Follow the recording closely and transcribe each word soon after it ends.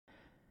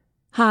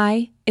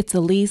Hi, it's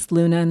Elise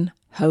Lunan,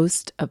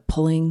 host of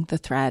Pulling the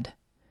Thread.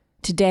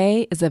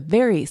 Today is a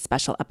very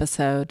special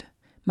episode.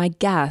 My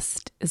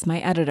guest is my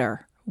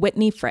editor,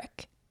 Whitney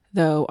Frick,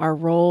 though our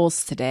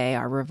roles today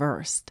are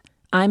reversed.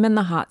 I'm in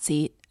the hot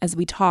seat as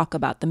we talk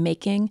about the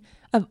making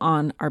of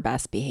On Our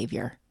Best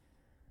Behavior.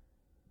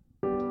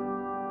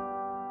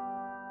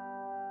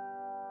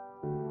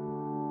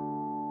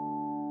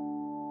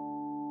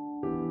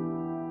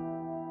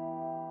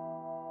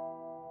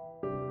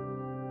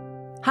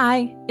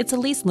 Hi, it's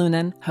Elise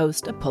Lunan,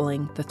 host of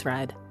Pulling the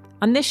Thread.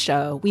 On this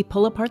show, we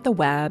pull apart the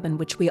web in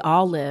which we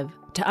all live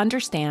to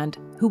understand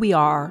who we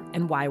are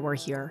and why we're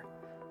here.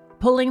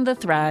 Pulling the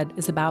Thread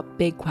is about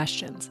big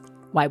questions: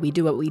 why we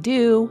do what we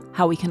do,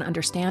 how we can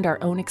understand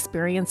our own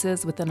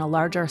experiences within a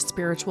larger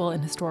spiritual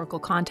and historical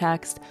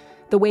context,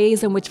 the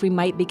ways in which we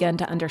might begin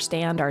to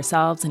understand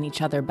ourselves and each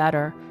other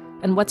better,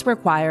 and what's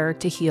required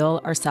to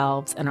heal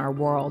ourselves and our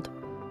world.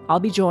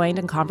 I'll be joined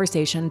in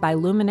conversation by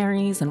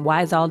luminaries and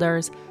wise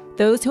elders,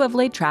 those who have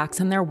laid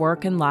tracks in their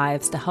work and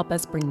lives to help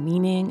us bring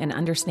meaning and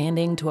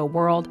understanding to a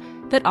world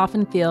that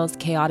often feels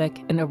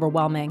chaotic and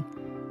overwhelming.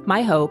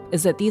 My hope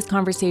is that these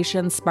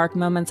conversations spark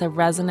moments of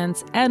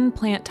resonance and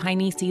plant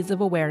tiny seeds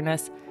of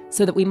awareness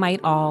so that we might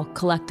all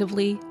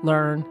collectively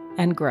learn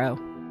and grow.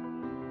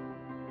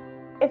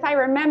 If I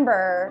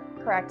remember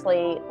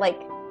correctly,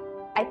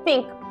 I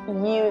think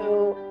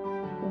you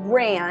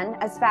ran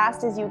as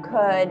fast as you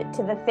could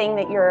to the thing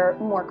that you're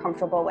more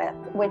comfortable with,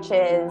 which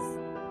is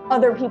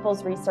other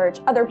people's research,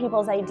 other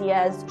people's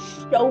ideas,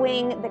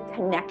 showing the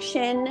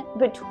connection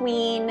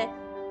between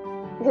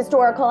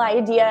historical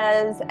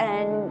ideas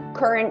and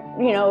current,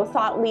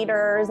 thought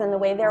leaders and the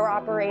way they're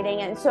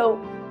operating. And so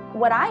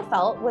what I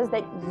felt was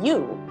that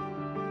you,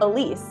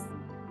 Elise,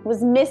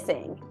 was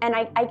missing. And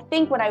I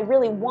think what I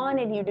really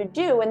wanted you to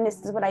do, and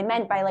this is what I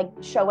meant by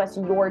show us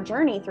your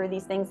journey through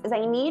these things, is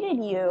I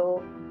needed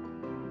you,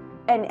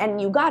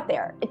 and you got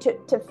there,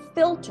 to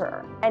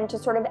filter and to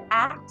sort of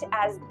act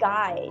as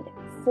guide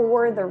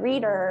for the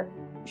reader,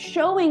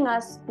 showing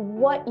us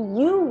what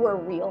you were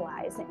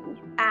realizing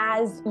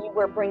as you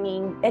were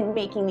bringing and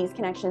making these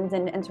connections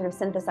and sort of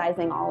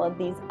synthesizing all of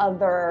these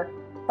other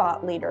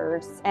thought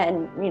leaders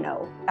and,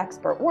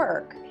 expert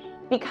work,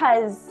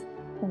 because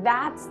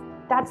that's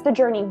the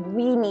journey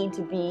we need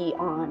to be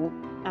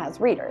on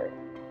as readers.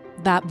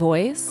 That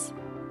voice,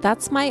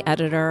 that's my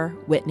editor,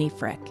 Whitney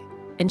Frick.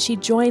 And she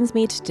joins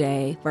me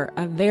today for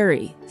a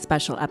very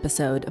special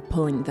episode of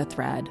Pulling the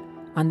Thread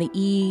on the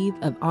eve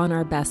of On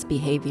Our Best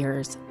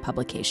Behavior's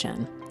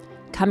publication,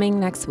 coming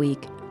next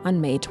week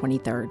on May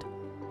 23rd.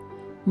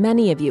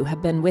 Many of you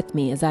have been with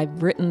me as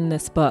I've written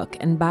this book,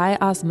 and by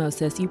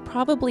osmosis, you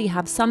probably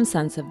have some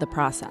sense of the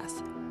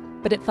process.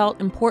 But it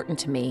felt important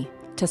to me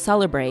to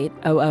celebrate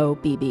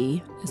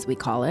OOBB, as we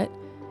call it,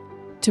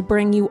 to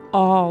bring you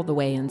all the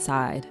way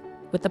inside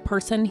with a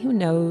person who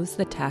knows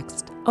the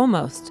text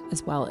almost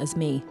as well as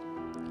me.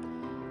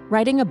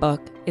 Writing a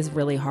book is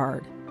really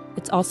hard.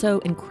 It's also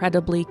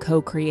incredibly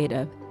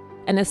co-creative.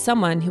 And as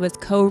someone who has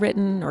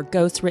co-written or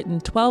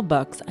ghost-written 12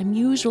 books, I'm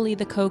usually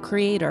the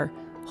co-creator,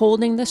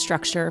 holding the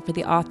structure for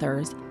the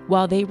authors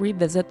while they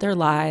revisit their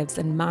lives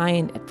and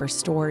mine it for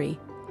story.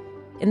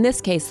 In this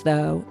case,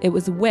 though, it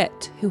was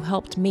Whit who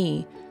helped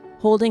me,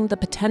 holding the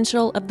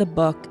potential of the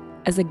book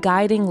as a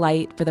guiding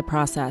light for the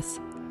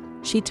process.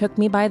 She took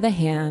me by the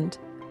hand,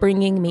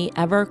 bringing me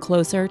ever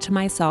closer to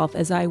myself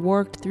as I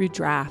worked through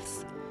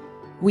drafts.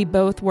 We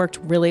both worked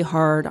really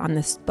hard on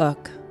this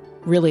book,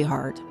 really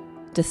hard,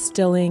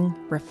 distilling,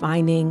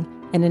 refining,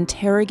 and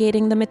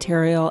interrogating the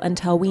material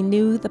until we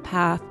knew the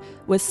path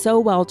was so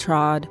well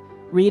trod,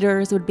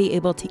 readers would be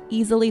able to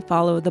easily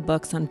follow the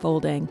book's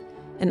unfolding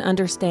and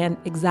understand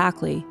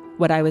exactly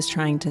what I was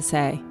trying to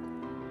say.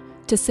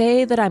 To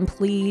say that I'm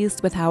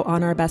pleased with how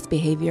On Our Best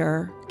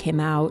Behavior came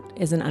out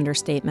is an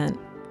understatement.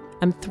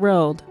 I'm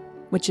thrilled,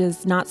 which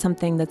is not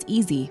something that's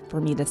easy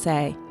for me to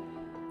say.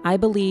 I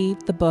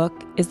believe the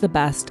book is the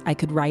best I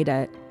could write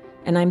it,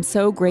 and I'm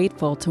so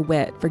grateful to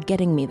Whit for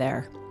getting me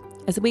there.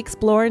 As we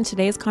explore in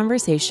today's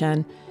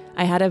conversation,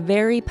 I had a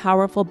very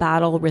powerful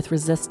battle with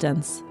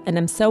resistance, and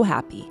I'm so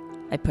happy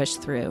I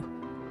pushed through.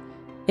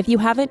 If you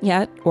haven't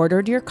yet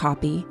ordered your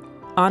copy,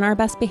 On Our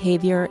Best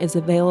Behavior is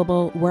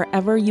available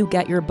wherever you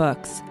get your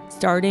books,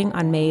 starting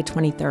on May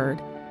 23rd.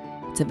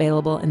 It's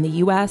available in the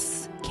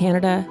US,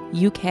 Canada,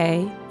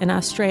 UK, and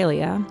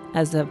Australia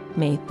as of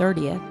May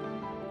 30th,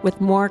 with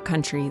more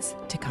countries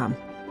to come.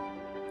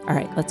 All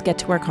right, let's get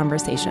to our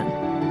conversation.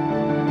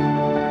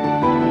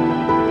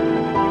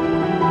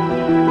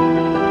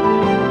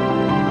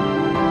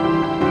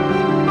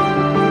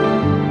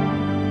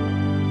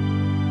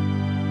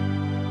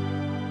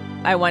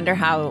 I wonder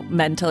how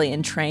mentally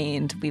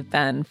entrained we've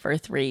been for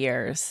 3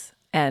 years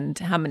and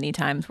how many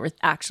times we're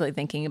actually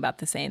thinking about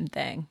the same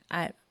thing.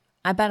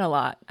 I bet a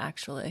lot,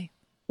 actually.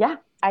 Yeah,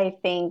 I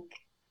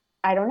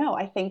don't know.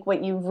 I think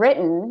what you've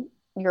written,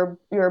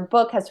 your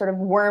book has sort of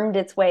wormed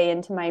its way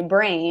into my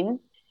brain.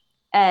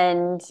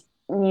 And,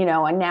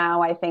 and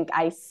now I think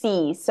I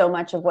see so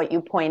much of what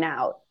you point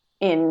out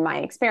in my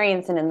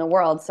experience and in the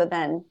world. So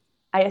then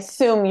I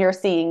assume you're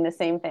seeing the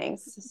same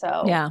things.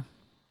 So Yeah.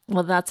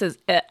 Well, that's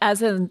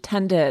as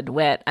intended,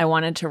 Whit. I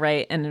wanted to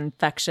write an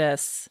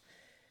infectious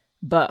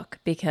book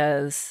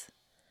because,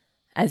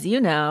 as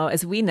you know,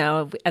 as we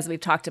know, as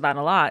we've talked about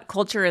a lot,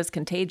 culture is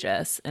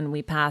contagious and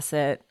we pass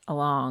it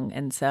along.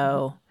 And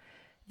so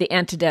the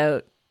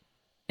antidote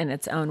in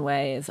its own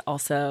way is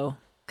also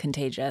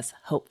contagious,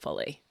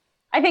 hopefully.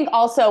 I think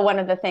also one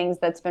of the things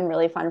that's been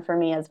really fun for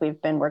me as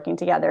we've been working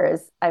together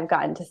is I've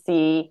gotten to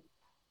see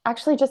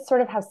actually just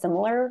sort of how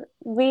similar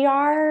we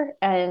are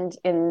and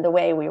in the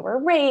way we were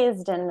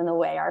raised and in the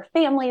way our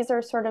families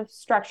are sort of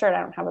structured.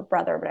 I don't have a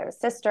brother, but I have a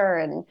sister,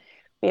 and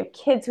we have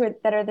kids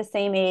that are the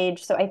same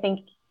age. So I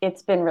think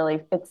it's been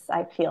really,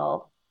 I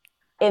feel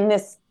in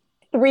this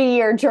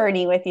 3-year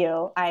journey with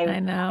you, I I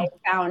know.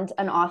 found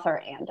an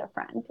author and a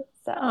friend.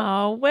 So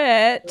Oh, really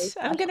Whit.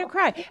 I'm going to special.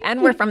 cry.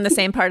 And we're from the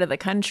same part of the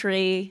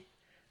country.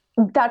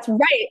 That's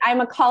right.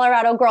 I'm a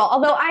Colorado girl,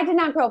 although I did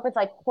not grow up with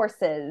like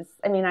horses.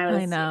 I mean, I I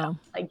was, know.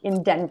 like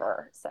in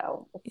Denver.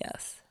 So,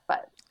 Yes.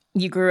 but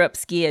You grew up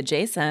ski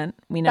adjacent.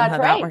 We know that's how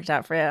that right. worked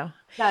out for you.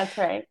 That's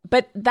right.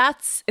 But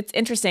it's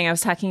interesting. I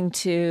was talking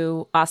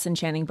to Austin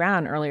Channing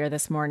Brown earlier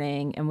this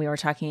morning, and we were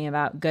talking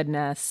about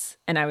goodness.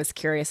 And I was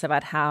curious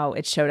about how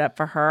it showed up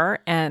for her.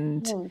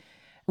 And Mm.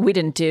 we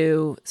didn't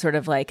do sort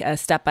of like a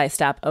step by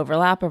step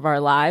overlap of our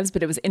lives,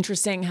 but it was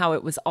interesting how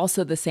it was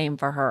also the same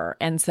for her.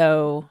 And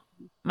so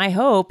my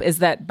hope is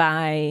that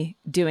by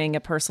doing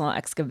a personal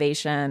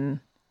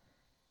excavation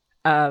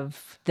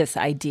of this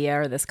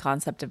idea or this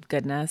concept of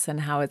goodness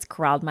and how it's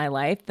corralled my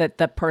life, that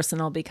the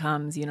personal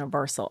becomes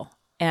universal.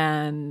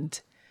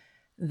 And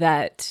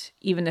that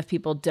even if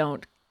people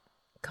don't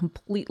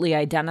completely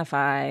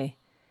identify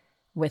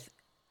with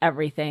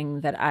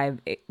everything that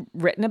I've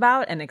written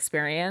about and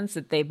experienced,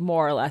 that they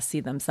more or less see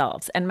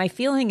themselves. And my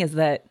feeling is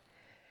that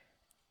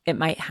it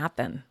might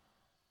happen.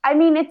 I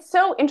mean, it's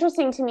so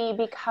interesting to me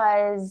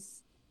because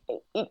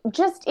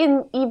just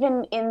in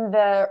even in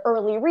the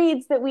early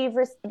reads that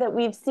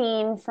we've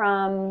seen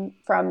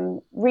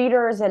from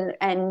readers and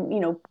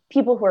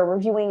people who are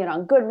reviewing it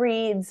on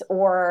Goodreads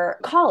or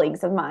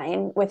colleagues of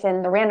mine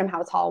within the Random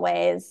House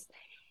hallways,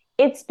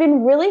 it's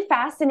been really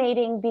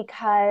fascinating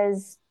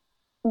because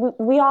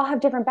we all have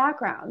different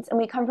backgrounds and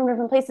we come from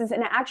different places.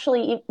 And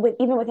actually,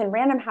 even within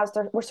Random House,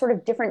 we're sort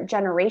of different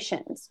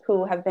generations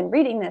who have been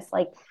reading this.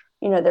 Like,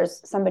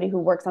 there's somebody who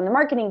works on the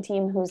marketing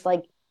team who's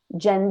like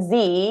Gen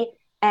Z,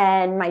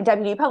 and my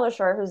deputy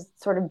publisher who's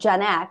sort of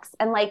Gen X.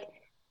 And like,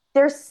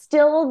 there's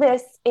still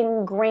this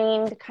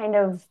ingrained kind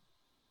of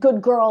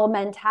good girl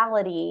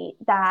mentality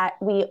that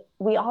we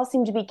all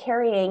seem to be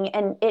carrying,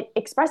 and it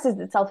expresses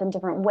itself in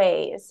different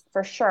ways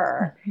for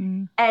sure.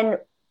 Mm-hmm. And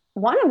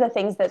one of the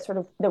things that sort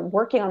of that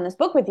working on this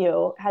book with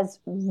you has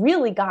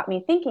really got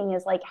me thinking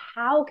is like,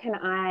 how can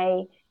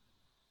I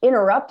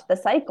interrupt the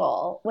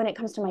cycle when it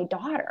comes to my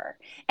daughter?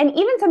 And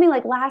even something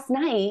like last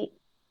night,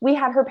 we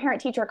had her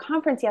parent teacher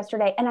conference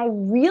yesterday, and I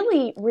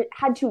really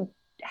had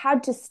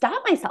to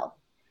stop myself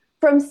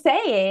from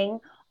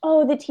saying,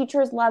 oh, the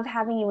teachers love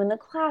having you in the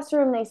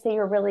classroom. They say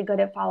you're really good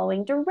at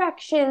following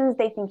directions.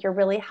 They think you're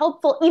really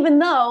helpful, even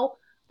though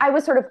I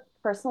was sort of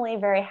personally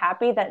very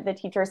happy that the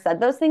teacher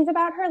said those things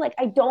about her. Like,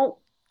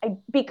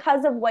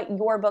 because of what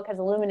your book has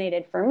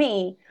illuminated for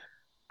me,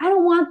 I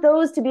don't want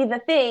those to be the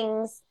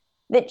things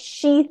that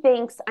she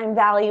thinks I'm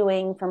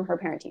valuing from her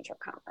parent teacher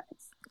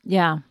conference.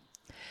 Yeah.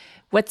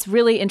 What's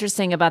really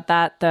interesting about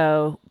that,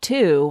 though,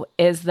 too,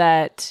 is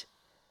that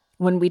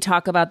when we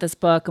talk about this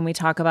book and we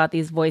talk about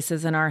these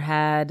voices in our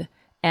head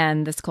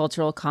and this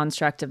cultural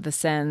construct of the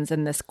sins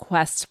and this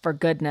quest for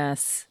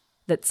goodness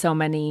that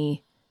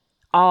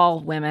all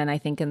women, I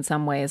think in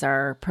some ways,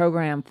 are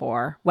programmed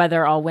for,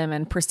 whether all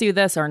women pursue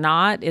this or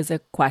not is a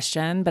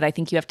question. But I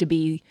think you have to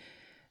be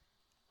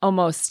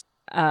almost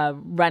a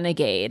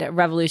renegade, a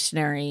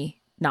revolutionary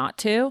not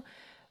to.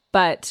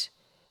 But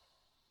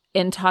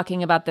in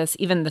talking about this,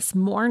 even this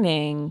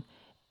morning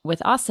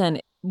with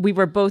Austin, we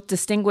were both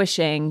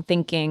distinguishing,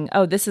 thinking,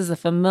 oh, this is a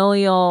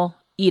familial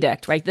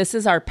edict, right? This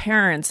is our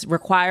parents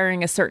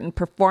requiring a certain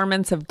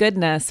performance of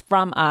goodness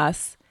from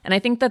us. And I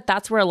think that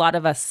that's where a lot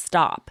of us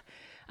stop.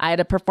 I had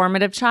a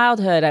performative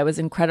childhood. I was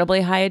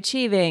incredibly high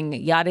achieving,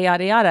 yada,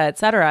 yada, yada, et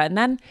cetera. And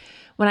then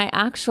when I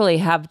actually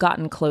have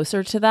gotten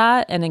closer to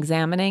that and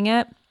examining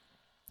it,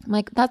 I'm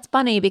like, that's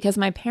funny because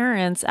my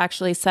parents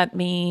actually sent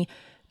me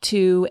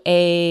to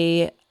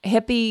a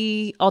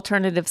hippie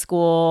alternative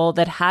school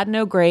that had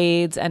no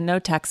grades and no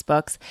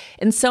textbooks.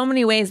 In so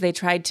many ways, they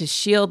tried to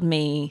shield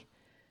me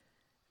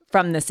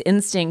from this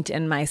instinct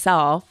in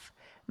myself.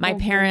 My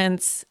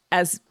parents,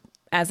 as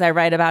I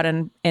write about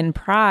in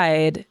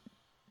Pride,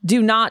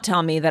 do not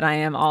tell me that I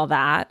am all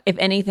that. If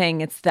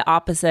anything, it's the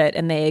opposite,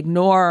 and they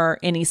ignore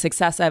any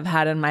success I've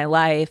had in my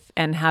life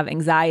and have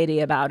anxiety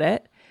about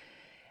it.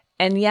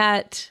 And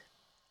yet,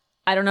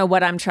 I don't know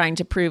what I'm trying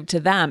to prove to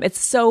them.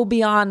 It's so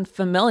beyond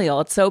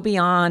familial. It's so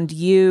beyond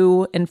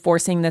you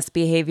enforcing this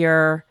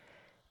behavior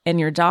in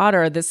your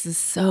daughter. This is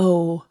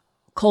so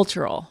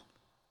cultural.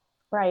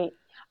 Right.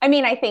 I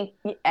mean, I think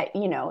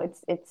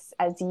it's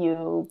as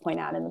you point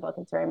out in the book,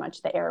 it's very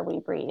much the air we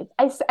breathe.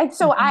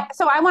 So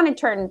I want to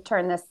turn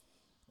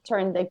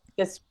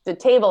the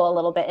table a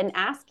little bit and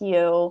ask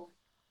you,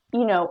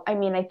 I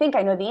mean, I think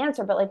I know the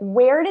answer, but like,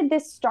 where did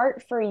this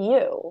start for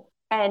you?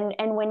 And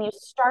when you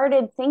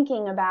started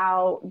thinking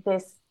about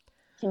this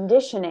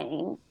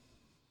conditioning,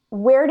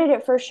 where did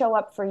it first show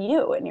up for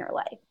you in your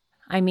life?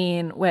 I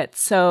mean, Whit,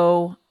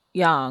 so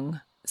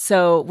young,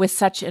 so with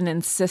such an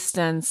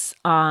insistence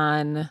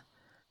on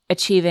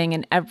achieving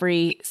in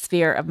every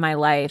sphere of my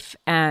life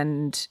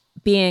and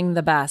being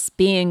the best,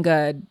 being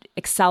good,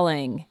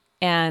 excelling,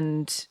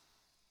 and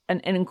an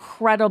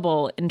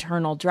incredible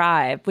internal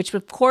drive, which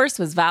of course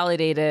was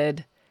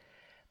validated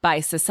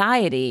by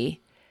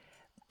society,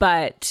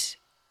 but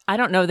I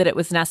don't know that it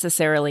was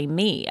necessarily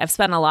me. I've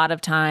spent a lot of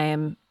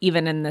time,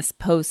 even in this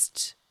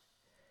post,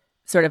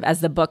 sort of as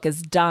the book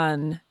is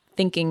done,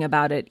 thinking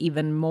about it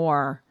even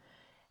more.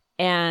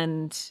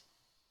 And,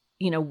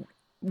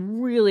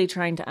 really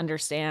trying to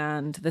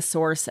understand the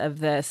source of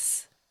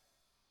this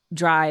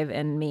drive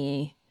in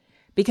me,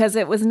 because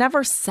it was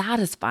never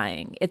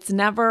satisfying. It's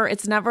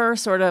never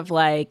sort of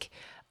like,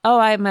 oh,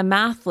 I'm a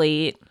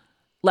mathlete,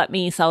 let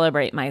me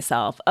celebrate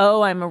myself.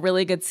 Oh, I'm a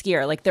really good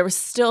skier. Like there was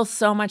still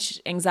so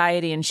much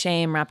anxiety and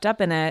shame wrapped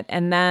up in it.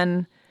 And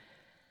then,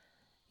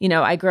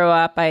 I grow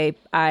up,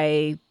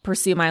 I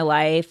pursue my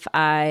life,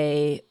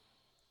 I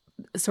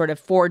sort of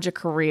forge a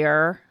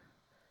career,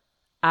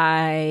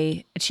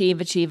 I achieve.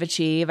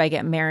 I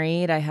get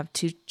married. I have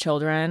 2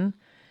 children.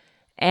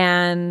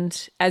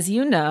 And as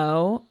you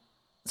know,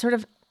 sort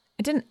of,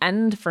 it didn't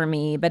end for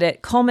me, but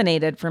it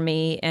culminated for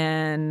me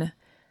in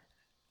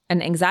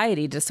an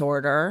anxiety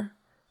disorder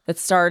that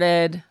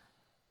started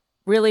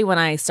really when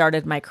I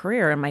started my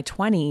career in my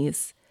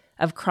 20s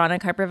of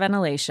chronic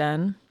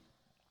hyperventilation.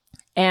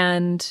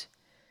 And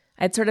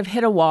I'd sort of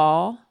hit a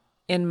wall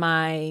in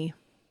my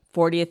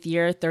 40th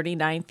year,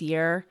 39th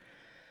year,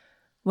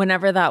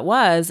 whenever that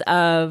was,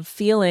 of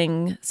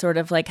feeling sort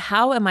of like,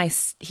 how am I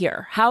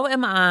here? How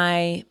am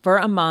I for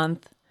a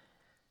month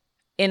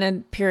in a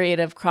period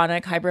of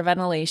chronic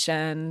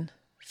hyperventilation,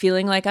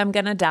 feeling like I'm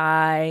going to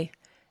die,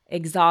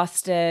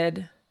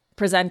 exhausted,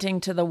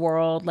 presenting to the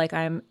world like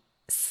I'm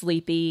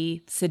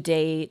sleepy,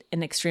 sedate,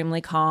 and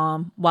extremely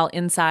calm, while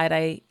inside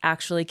I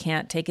actually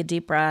can't take a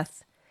deep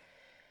breath?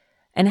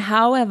 And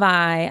how have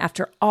I,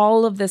 after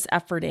all of this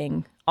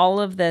efforting, all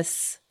of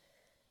this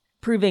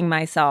proving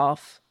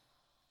myself,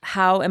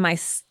 how am I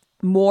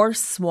more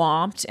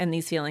swamped in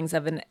these feelings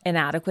of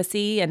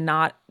inadequacy and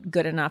not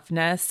good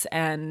enoughness,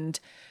 and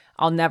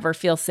I'll never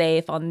feel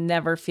safe, I'll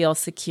never feel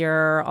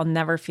secure, I'll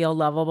never feel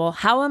lovable?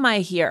 How am I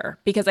here?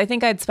 Because I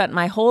think I'd spent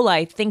my whole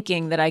life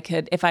thinking that I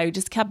could, if I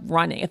just kept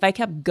running, if I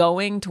kept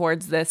going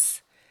towards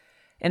this,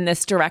 in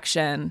this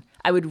direction,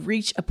 I would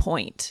reach a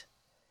point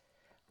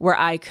where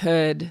I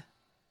could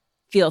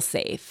feel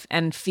safe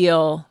and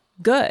feel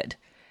good.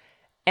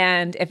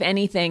 And if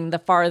anything, the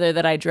farther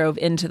that I drove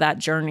into that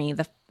journey,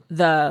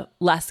 the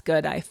less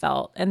good I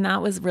felt. And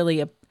that was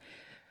really a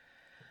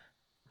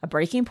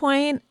breaking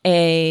point,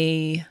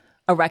 a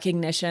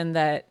recognition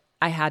that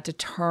I had to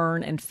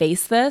turn and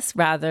face this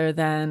rather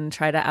than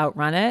try to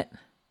outrun it.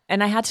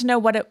 And I had to know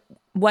what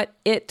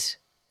it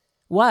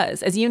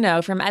was. As you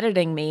know from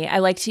editing me, I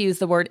like to use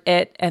the word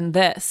it and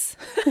this.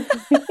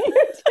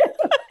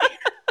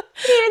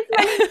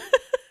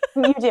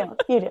 You do.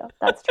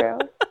 That's true.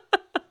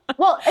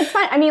 Well, it's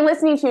fun. I mean,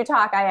 listening to you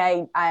talk,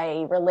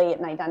 I relate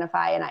and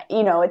identify, and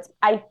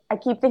I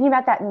keep thinking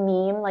about that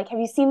meme. Like, have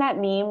you seen that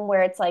meme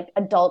where it's like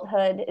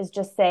adulthood is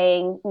just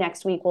saying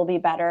next week will be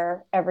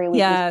better every week?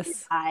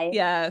 Yes.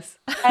 Yes.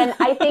 And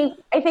I think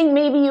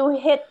maybe you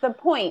hit the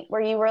point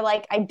where you were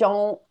like, I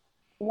don't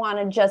want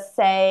to just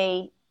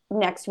say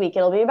next week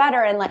it'll be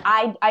better. And like,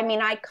 I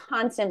mean, I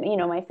constantly,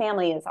 my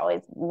family is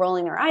always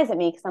rolling their eyes at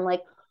me because I'm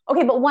like,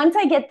 okay, but once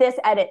I get this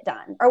edit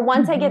done, or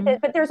once I get this,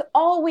 but there's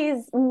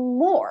always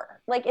more.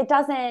 Like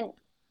there's no,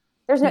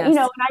 Yes. and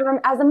I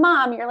remember as a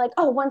mom, you're like,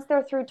 oh, once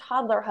they're through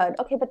toddlerhood,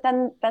 okay, but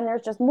then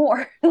there's just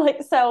more.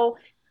 Like, so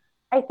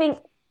I think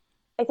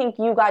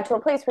you got to a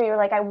place where you're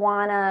like, I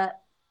want to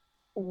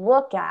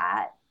look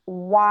at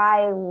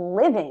why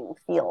living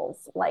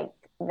feels like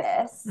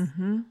this.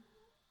 Mm-hmm.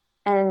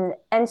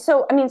 And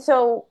so, I mean,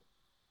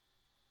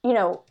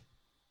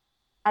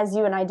 as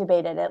you and I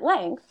debated at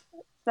length,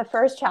 the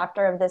first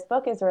chapter of this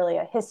book is really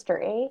a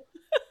history.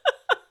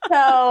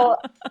 So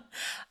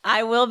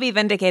I will be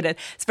vindicated.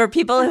 So for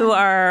people who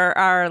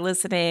are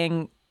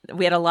listening,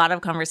 we had a lot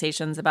of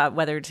conversations about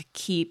whether to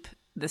keep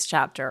this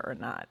chapter or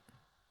not.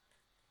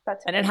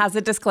 And it has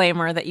a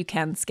disclaimer that you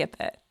can skip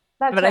it.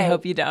 But right. I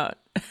hope you don't.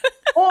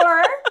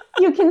 Or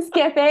you can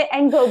skip it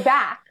and go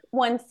back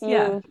once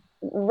you've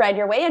read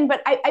your way in.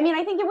 But I mean,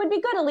 I think it would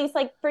be good, at least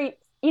like for,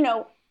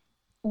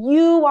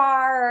 you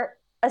are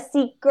a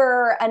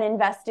seeker, an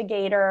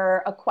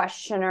investigator, a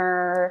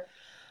questioner.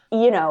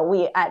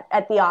 we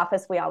at the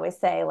office, we always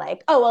say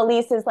like, oh,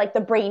 Elise is like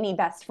the brainy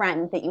best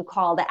friend that you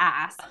call to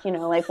ask,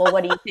 like, well,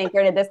 what do you think?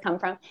 Where did this come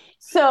from?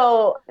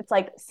 So it's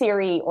like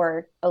Siri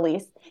or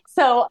Elise.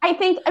 So I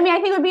think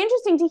it would be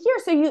interesting to hear.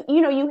 So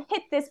you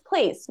hit this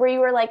place where you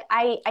were like,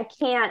 I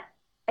can't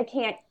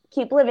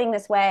keep living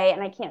this way,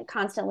 and I can't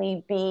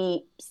constantly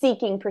be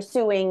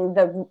pursuing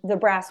the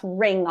brass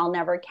ring I'll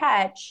never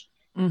catch.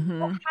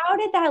 Mm-hmm. How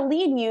did that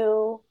lead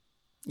you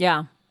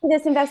Yeah. to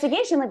this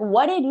investigation? Like,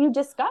 what did you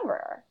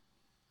discover?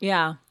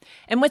 Yeah.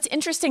 And what's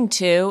interesting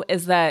too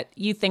is that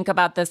you think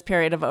about this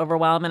period of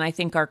overwhelm, and I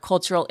think our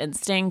cultural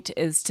instinct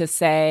is to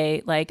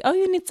say, like, oh,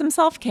 you need some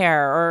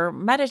self-care or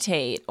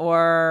meditate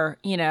or,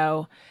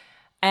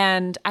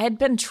 and I had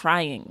been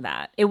trying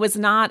that. It was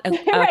not a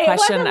Right.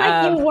 question It wasn't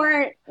like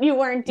of you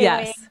weren't doing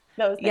yes,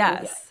 those things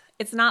yes. yet.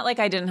 It's not like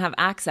I didn't have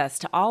access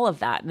to all of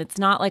that. And it's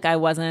not like I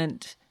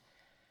wasn't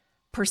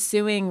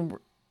pursuing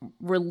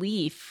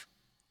relief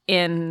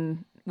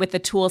with the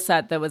tool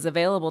set that was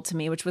available to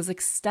me, which was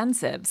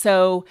extensive.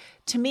 So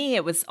to me,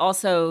 it was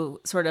also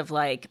sort of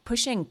like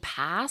pushing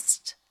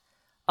past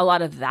a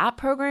lot of that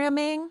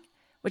programming,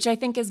 which I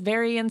think is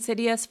very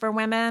insidious for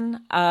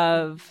women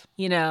of,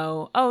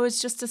 oh,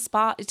 it's just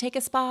take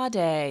a spa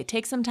day,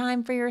 take some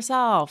time for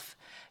yourself.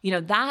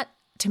 That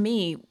to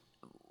me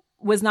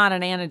was not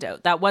an antidote.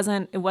 It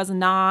was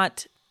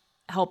not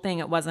helping.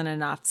 It wasn't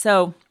enough.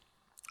 So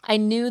I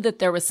knew that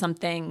there was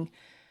something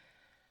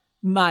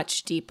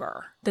much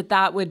deeper,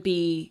 that would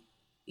be,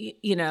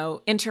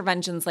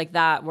 interventions like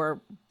that were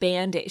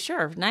Band-Aids,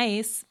 sure,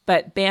 nice,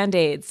 but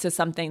Band-Aids to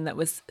something that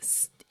was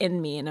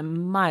in me in a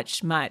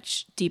much,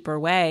 much deeper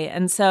way.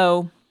 And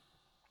so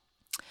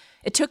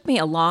it took me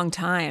a long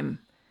time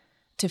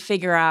to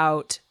figure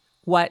out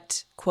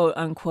what, quote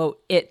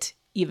unquote, it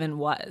even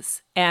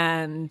was.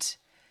 And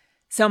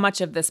so much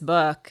of this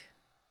book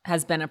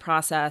has been a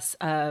process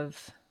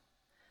of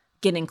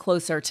getting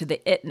closer to the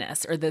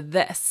itness or the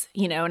this,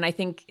 and I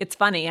think it's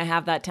funny. I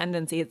have that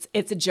tendency.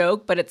 It's a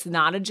joke, but it's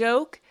not a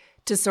joke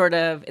to sort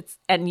of,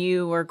 and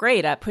you were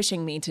great at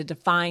pushing me to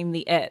define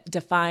the it,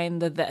 define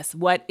the this.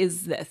 What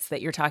is this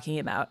that you're talking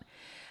about?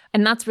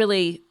 And that's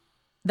really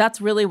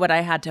what I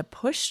had to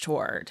push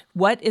toward.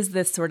 What is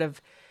this sort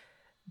of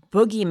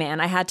boogeyman?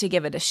 I had to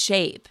give it a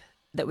shape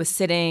that was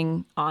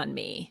sitting on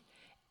me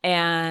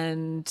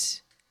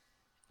and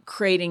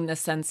creating the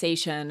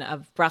sensation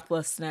of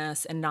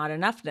breathlessness and not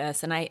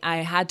enoughness. And I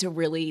had to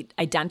really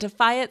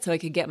identify it so I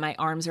could get my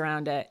arms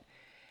around it.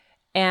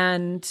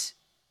 And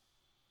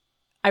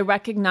I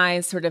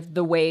recognized sort of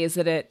the ways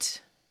that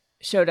it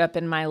showed up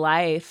in my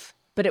life,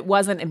 but it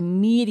wasn't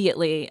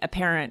immediately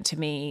apparent to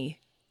me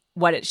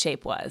what its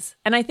shape was.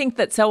 And I think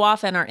that so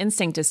often our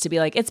instinct is to be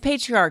like, it's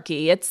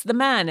patriarchy, it's the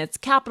men, it's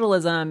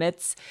capitalism,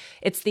 it's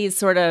these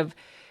sort of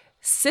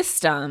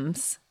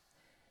systems.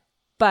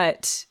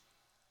 But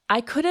I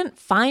couldn't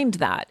find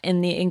that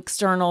in the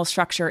external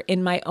structure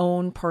in my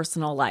own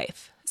personal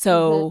life.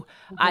 So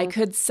I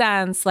could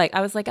sense,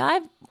 I was like,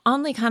 I've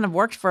only kind of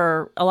worked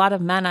for a lot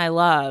of men I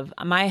love.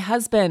 My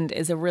husband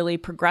is a really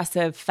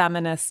progressive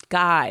feminist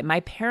guy. My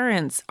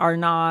parents are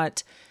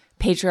not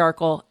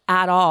patriarchal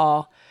at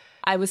all.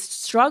 I was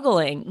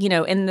struggling,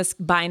 in this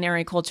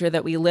binary culture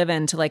that we live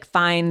in to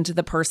find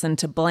the person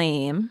to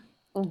blame.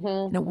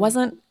 And it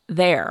wasn't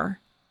there.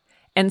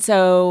 And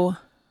so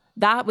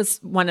that was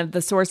one of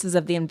the sources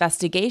of the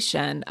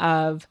investigation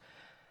of,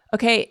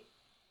 okay,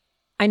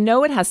 I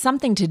know it has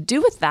something to do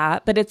with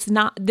that, but it's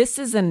not, this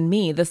is in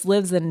me. This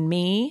lives in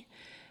me.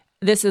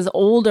 This is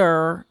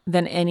older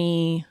than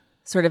any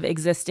sort of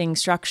existing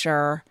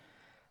structure,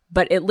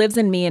 but it lives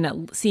in me and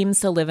it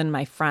seems to live in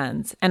my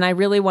friends. And I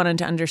really wanted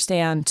to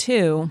understand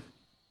too,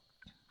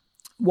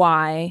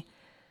 why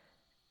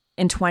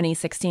in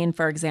 2016,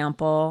 for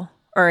example,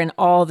 or in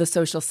all the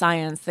social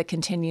science that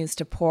continues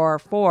to pour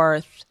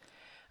forth,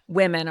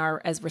 women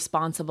are as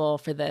responsible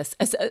for this,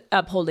 as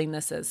upholding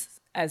this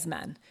as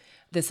men.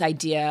 This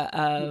idea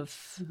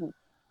of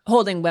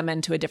holding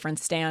women to a different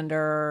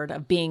standard,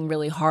 of being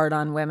really hard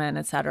on women,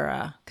 et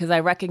cetera. Because I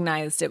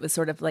recognized it was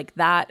sort of like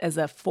that as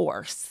a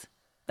force,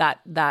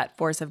 that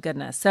force of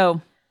goodness.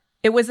 So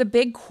it was a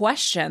big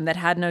question that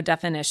had no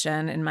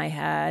definition in my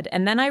head.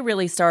 And then I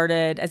really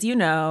started, as you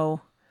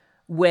know,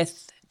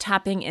 with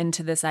tapping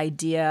into this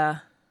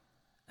idea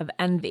of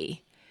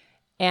envy.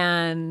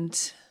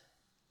 And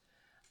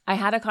I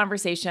had a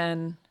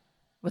conversation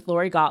with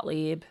Lori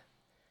Gottlieb,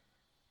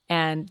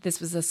 and this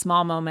was a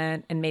small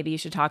moment, and maybe you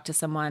should talk to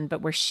someone,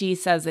 but where she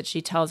says that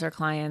she tells her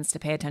clients to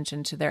pay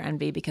attention to their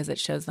envy because it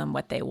shows them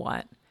what they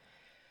want.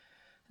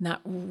 And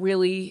that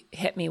really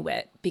hit me,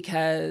 Whit,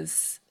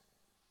 because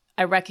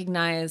I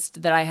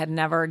recognized that I had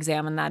never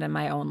examined that in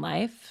my own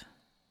life.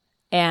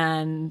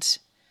 And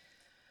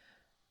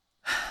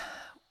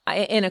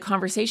in a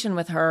conversation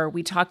with her,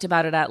 we talked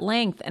about it at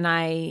length. And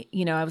I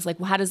was like,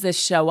 well, how does this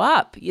show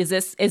up? Is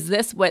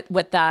this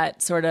what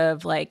that sort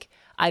of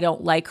I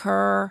don't like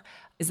her?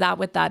 Is that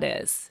what that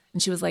is?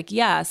 And she was like,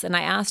 yes. And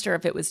I asked her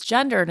if it was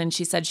gendered, and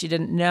she said she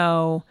didn't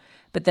know,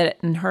 but that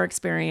in her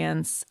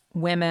experience,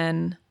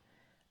 women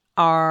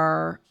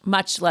are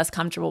much less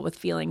comfortable with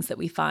feelings that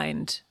we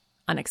find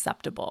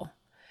unacceptable.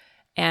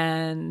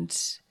 And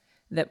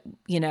that,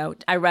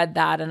 I read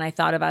that and I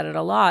thought about it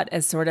a lot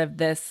as sort of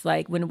this,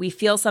 like, when we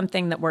feel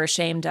something that we're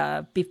ashamed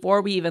of,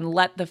 before we even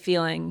let the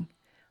feeling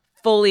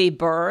fully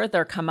birth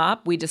or come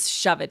up, we just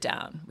shove it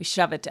down. We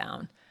shove it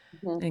down.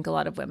 I think a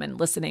lot of women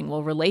listening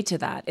will relate to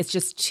that. It's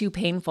just too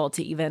painful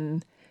to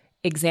even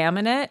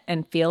examine it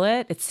and feel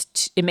it.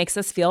 It makes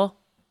us feel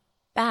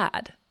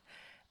bad.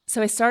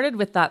 So I started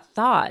with that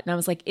thought and I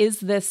was like,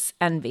 is this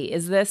envy?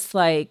 Is this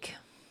like,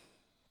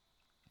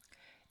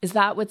 is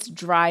that what's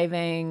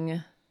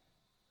driving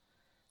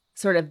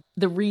sort of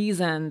the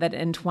reason that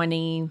in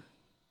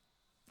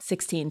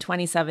 2016,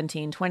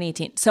 2017,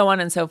 2018, so on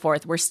and so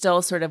forth, we're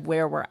still sort of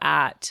where we're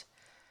at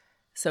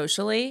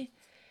socially?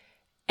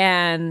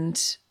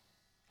 And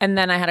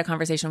then I had a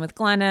conversation with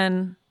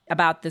Glennon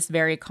about this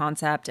very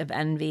concept of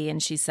envy.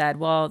 And she said,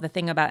 well, the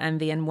thing about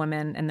envy and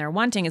women and their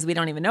wanting is we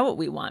don't even know what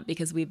we want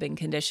because we've been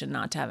conditioned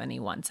not to have any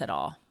wants at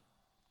all.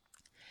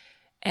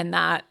 And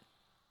that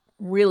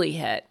really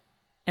hit.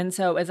 And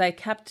so as I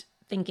kept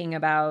thinking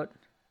about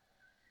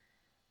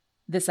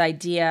this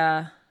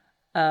idea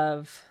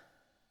of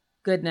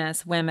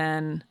goodness,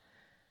 women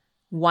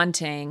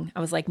wanting, I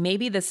was like,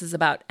 maybe this is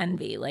about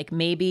envy. Like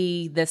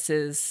maybe this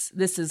is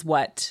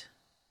what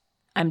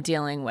I'm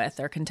dealing with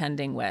or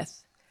contending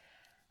with.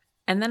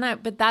 And then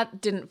but that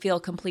didn't feel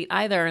complete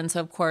either. And so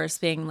of course,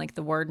 being like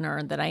the word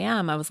nerd that I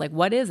am, I was like,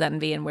 what is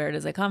envy and where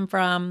does it come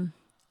from?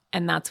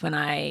 And that's when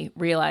I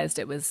realized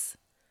it was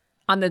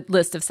on the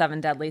list of 7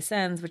 deadly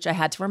sins, which I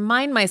had to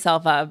remind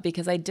myself of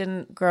because I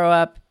didn't grow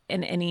up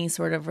in any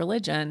sort of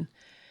religion.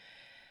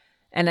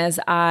 And as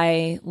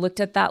I looked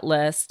at that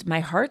list,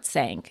 my heart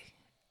sank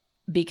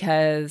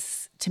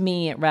because to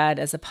me, it read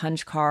as a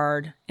punch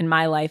card, in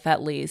my life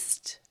at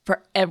least,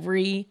 for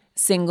every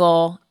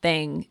single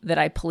thing that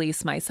I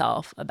police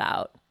myself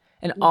about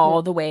and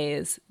all the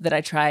ways that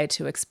I try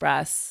to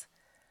express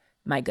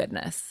my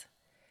goodness.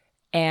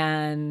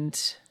 And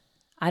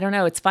I don't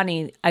know, it's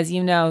funny, as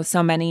you know,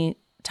 so many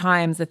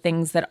times the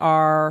things that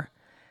are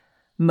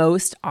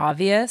most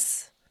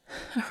obvious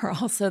are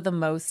also the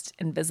most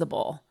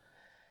invisible.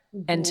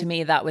 And to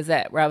me, that was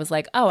it, where I was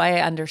like, oh,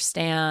 I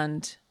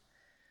understand.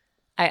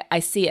 I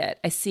see it.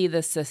 I see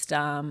the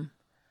system.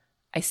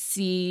 I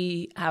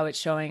see how it's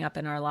showing up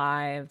in our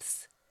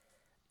lives.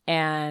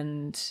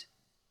 And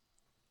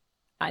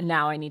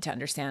now I need to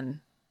understand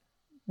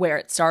where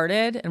it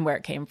started and where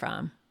it came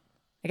from.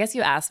 I guess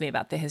you asked me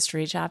about the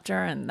history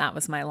chapter, and that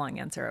was my long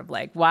answer of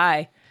like,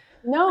 why?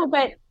 No,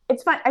 but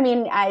it's fun. I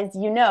mean, as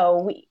you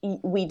know,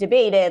 we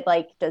debated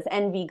like, does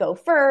envy go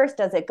first?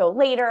 Does it go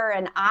later?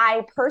 And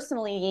I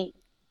personally,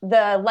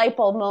 the light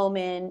bulb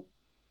moment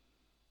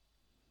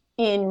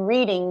in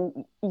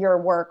reading your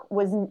work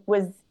was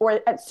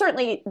or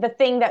certainly the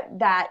thing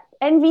that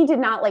envy did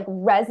not like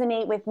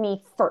resonate with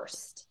me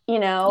first,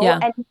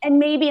 Yeah. and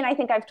maybe, and I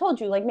think I've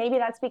told you, like maybe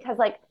that's because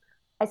like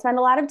I spend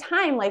a lot of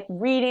time like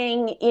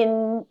reading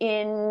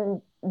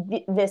in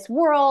this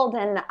world,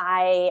 and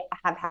I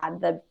have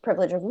had the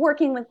privilege of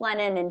working with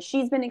Glennon, and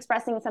she's been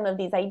expressing some of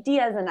these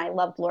ideas, and I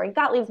loved Lori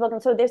Gottlieb's book,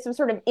 and so this was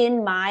sort of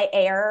in my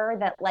air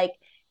that like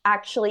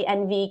actually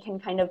envy can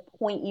kind of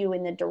point you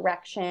in the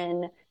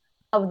direction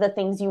of the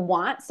things you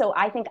want. So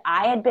I think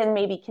I had been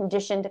maybe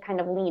conditioned to kind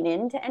of lean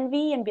into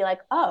envy and be like,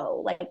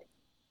 oh, like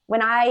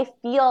when I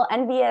feel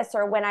envious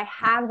or when I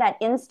have that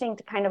instinct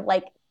to kind of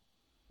like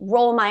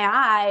roll my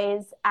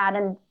eyes at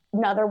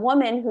another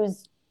woman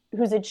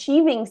who's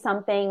achieving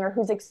something or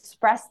who's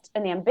expressed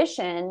an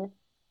ambition,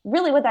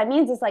 really what that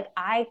means is like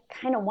I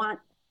kind of want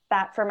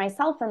that for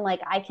myself, and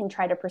like I can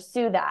try to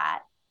pursue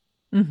that.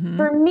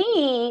 For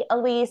me,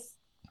 Elise,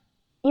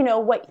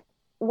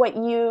 what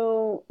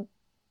you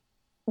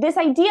this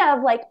idea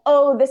of like,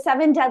 oh, the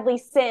 7 deadly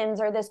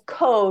sins or this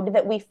code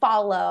that we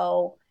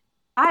follow.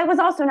 I was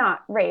also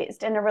not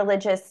raised in a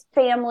religious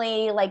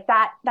family. Like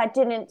that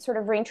didn't sort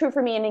of ring true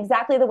for me in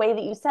exactly the way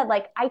that you said.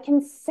 Like I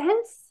can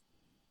sense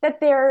that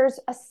there's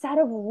a set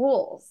of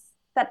rules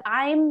that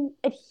I'm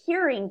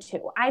adhering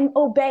to, I'm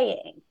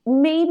obeying,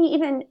 maybe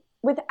even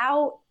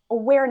without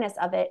awareness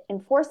of it,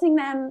 enforcing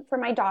them for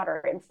my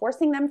daughter,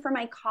 enforcing them for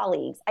my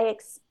colleagues. I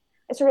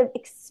sort of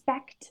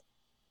expect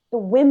the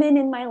women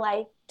in my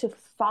life to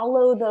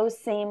follow those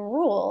same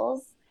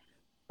rules,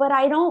 but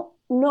I don't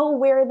know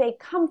where they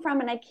come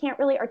from, and I can't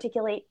really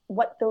articulate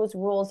what those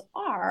rules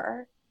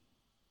are.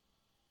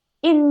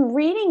 In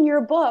reading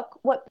your book,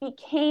 what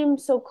became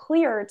so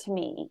clear to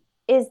me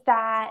is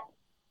that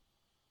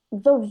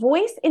the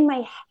voice in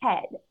my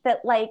head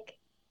that like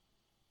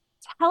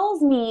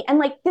tells me, and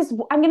like this,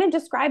 I'm going to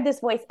describe this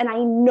voice, and I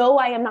know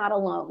I am not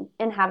alone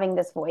in having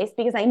this voice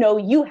because I know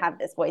you have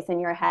this voice in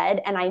your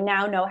head. And I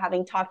now know,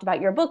 having talked about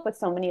your book with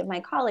so many of my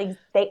colleagues,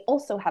 they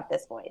also have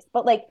this voice.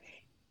 But like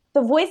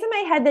the voice in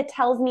my head that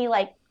tells me,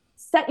 like,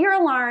 set your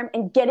alarm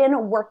and get in a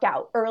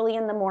workout early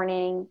in the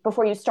morning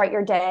before you start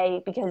your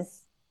day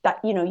because that,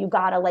 you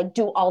got to like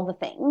do all the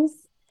things.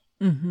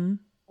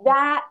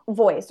 that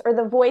voice, or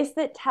the voice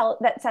that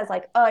says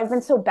like, oh, I've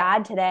been so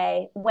bad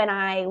today, when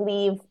I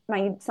leave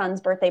my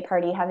son's birthday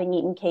party having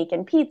eaten cake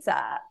and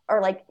pizza,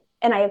 or like,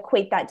 and I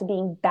equate that to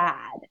being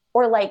bad.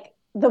 Or like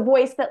the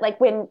voice that like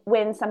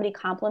when somebody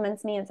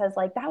compliments me and says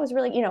like, that was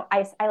really,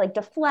 I like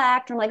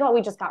deflect, or I'm like, oh,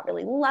 we just got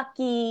really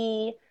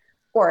lucky,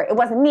 or it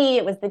wasn't me,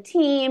 it was the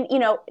team,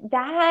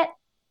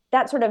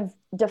 that sort of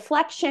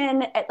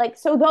deflection. Like,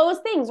 so those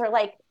things are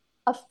like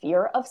a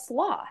fear of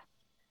sloth,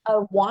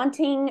 of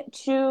wanting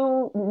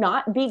to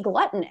not be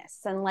gluttonous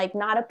and like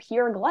not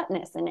appear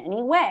gluttonous in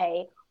any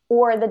way.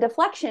 Or the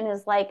deflection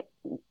is like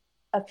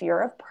a fear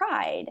of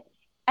pride.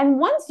 And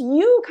once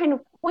you kind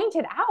of point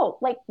it out,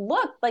 like,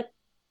 look, like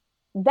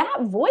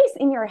that voice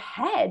in your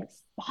head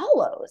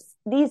follows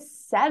these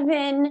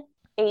 7,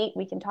 8,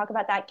 we can talk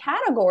about that,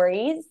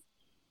 categories.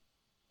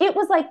 It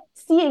was like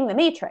seeing the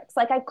Matrix.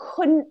 Like I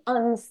couldn't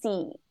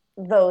unsee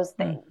those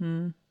things.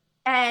 Mm-hmm.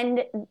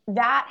 And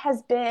that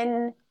has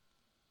been,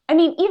 I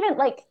mean, even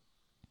like,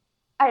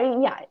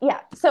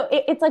 yeah. So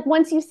it's like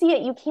once you see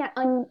it, you can't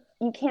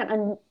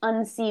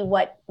unsee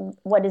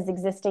what is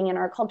existing in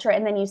our culture,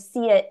 and then you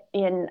see it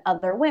in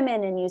other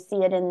women, and you see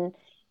it in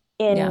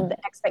the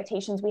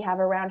expectations we have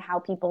around how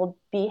people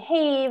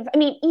behave. I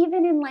mean,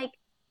 even in like,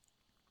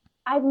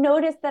 I've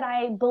noticed that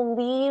I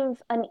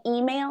believe an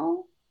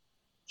email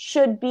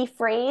should be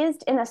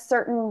phrased in a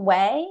certain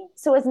way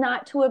so as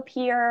not to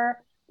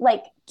appear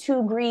like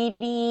too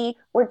greedy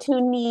or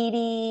too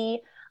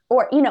needy,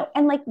 or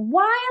and like,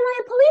 why am I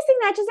policing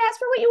that? Just ask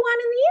for what you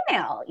want in the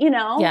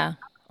email. Yeah.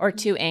 Or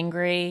too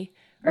angry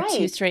or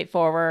too Right.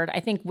 straightforward. I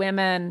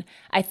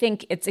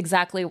think it's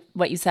exactly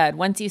what you said.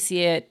 Once you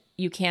see it,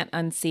 you can't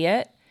unsee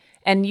it.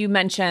 And you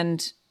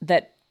mentioned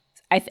that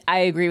I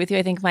agree with you.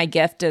 I think my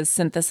gift is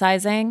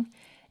synthesizing.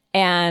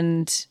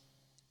 And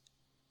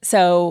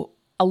so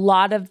a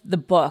lot of the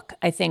book,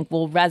 I think,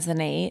 will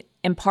resonate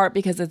in part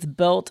because it's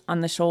built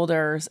on the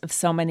shoulders of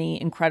so many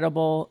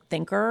incredible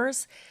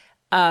thinkers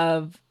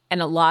and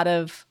a lot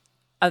of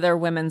other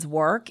women's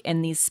work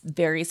in these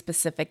very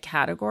specific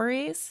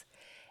categories.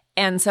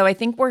 And so I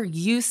think we're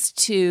used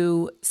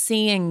to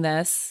seeing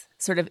this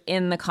sort of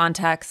in the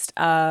context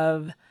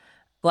of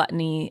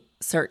gluttony,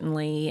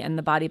 certainly, and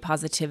the body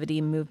positivity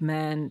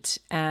movement,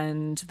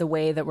 and the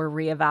way that we're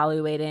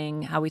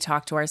reevaluating how we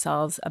talk to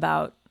ourselves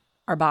about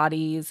our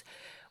bodies.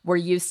 We're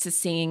used to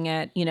seeing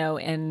it,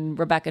 in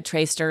Rebecca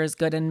Traister's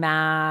Good and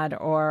Mad,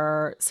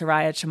 or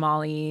Soraya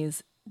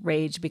Chemaly's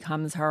Rage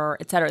Becomes Her,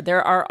 et cetera.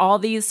 There are all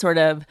these sort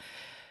of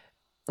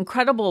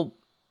incredible,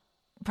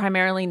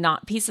 primarily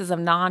not pieces of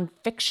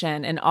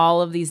nonfiction in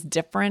all of these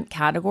different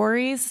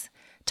categories,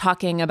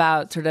 talking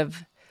about sort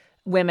of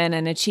women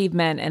and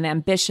achievement and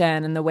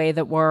ambition and the way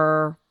that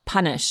we're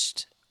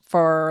punished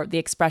for the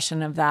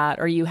expression of that.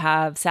 Or you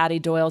have Sadie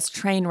Doyle's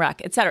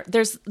Trainwreck, et cetera.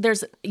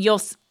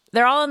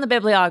 They're all in the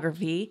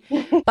bibliography,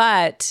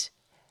 but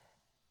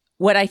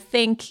what I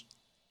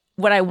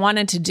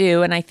wanted to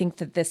do, and I think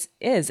that this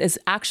is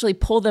actually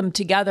pull them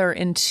together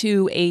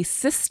into a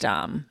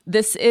system.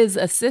 This is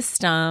a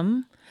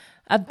system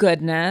of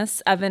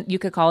goodness, you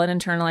could call it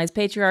internalized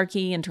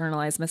patriarchy,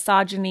 internalized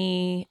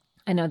misogyny.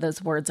 I know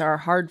those words are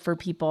hard for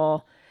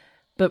people,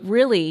 but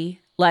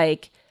really,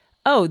 like,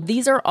 oh,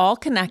 these are all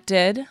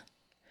connected.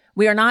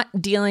 We are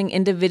not dealing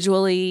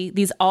individually.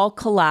 These all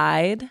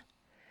collide.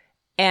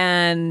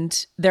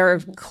 And they're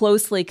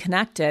closely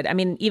connected. I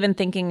mean, even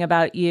thinking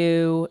about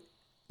you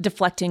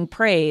deflecting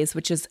praise,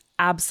 which is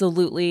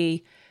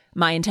absolutely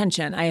my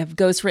intention. I have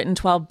ghostwritten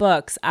 12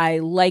 books. I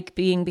like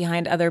being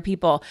behind other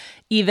people.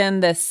 Even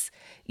this,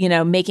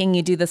 making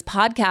you do this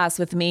podcast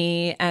with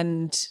me,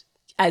 and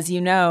as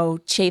you know,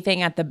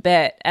 chafing at the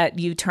bit at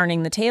you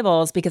turning the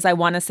tables, because I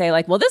want to say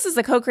like, well, this is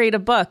a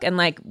co-creative book. And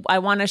like, I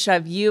want to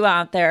shove you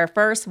out there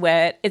first,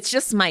 Whit. It's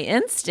just my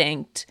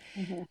instinct.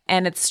 Mm-hmm.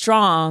 And it's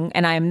strong,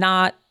 and I am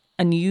not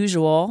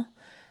unusual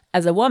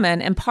as a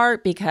woman, in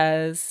part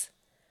because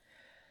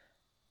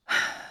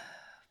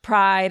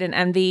pride and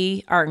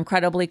envy are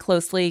incredibly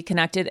closely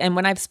connected. And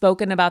when I've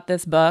spoken about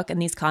this book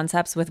and these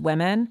concepts with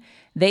women,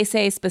 they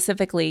say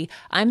specifically,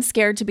 I'm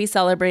scared to be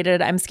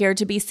celebrated. I'm scared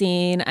to be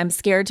seen. I'm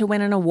scared to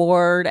win an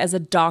award as a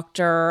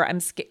doctor,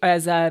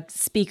 as a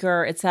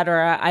speaker,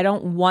 etc. I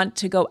don't want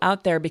to go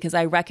out there because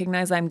I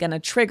recognize I'm going to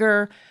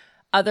trigger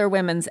other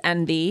women's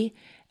envy,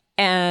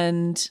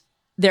 and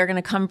they're going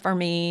to come for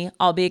me.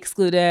 I'll be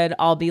excluded.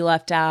 I'll be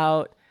left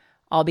out.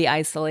 I'll be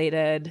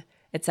isolated,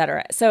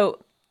 etc.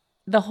 So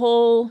the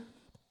whole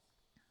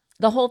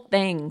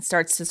thing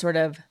starts to sort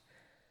of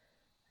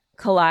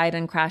collide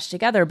and crash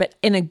together, but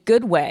in a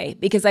good way,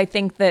 because I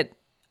think that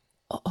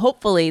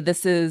hopefully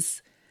this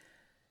is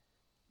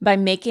by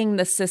making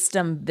the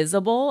system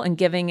visible and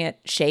giving it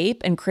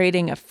shape and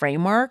creating a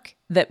framework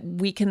that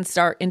we can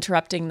start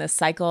interrupting this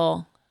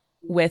cycle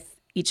with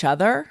each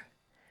other,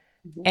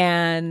 mm-hmm.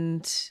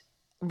 and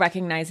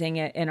recognizing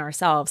it in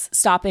ourselves,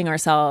 stopping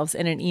ourselves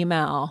in an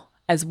email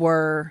as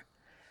we're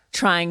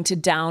trying to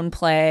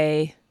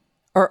downplay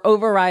or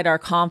override our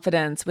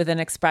confidence with an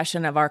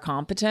expression of our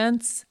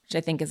competence, which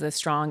I think is a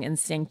strong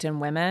instinct in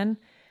women.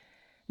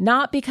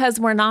 not because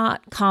we're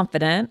not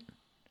confident,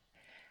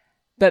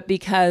 but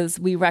because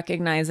we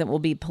recognize it will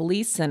be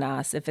policing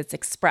us if it's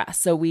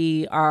expressed. So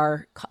we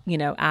are,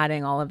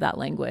 adding all of that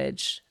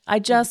language. I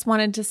just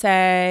wanted to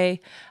say,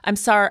 I'm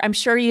sorry. I'm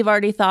sure you've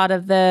already thought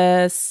of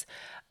this.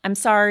 I'm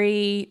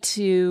sorry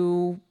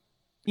to,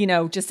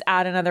 just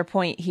add another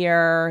point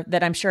here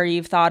that I'm sure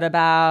you've thought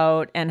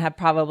about and have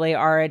probably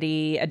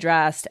already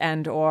addressed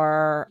and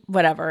or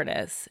whatever it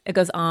is. It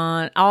goes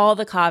on, all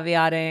the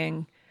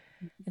caveating.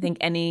 I think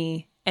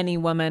any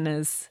woman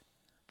is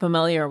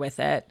familiar with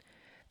it.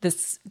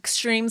 This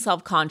extreme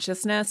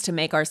self-consciousness to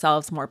make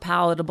ourselves more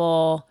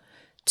palatable,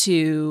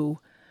 to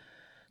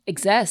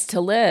exist,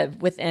 to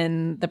live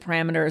within the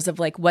parameters of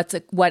like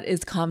what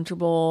is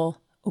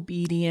comfortable,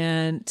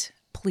 obedient,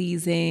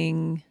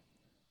 pleasing,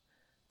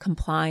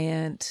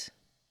 compliant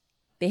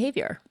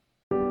behavior.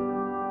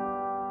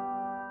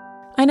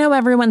 I know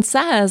everyone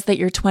says that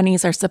your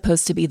 20s are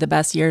supposed to be the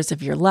best years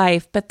of your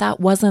life, but that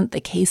wasn't the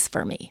case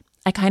for me.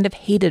 I kind of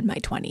hated my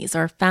 20s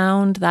or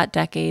found that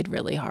decade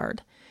really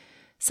hard.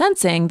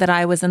 Sensing that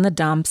I was in the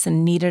dumps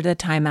and needed a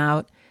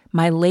timeout,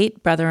 my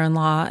late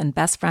brother-in-law and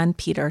best friend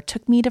Peter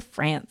took me to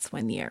France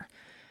one year.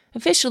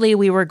 Officially,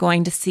 we were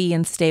going to see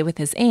and stay with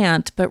his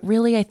aunt, but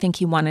really I think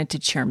he wanted to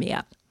cheer me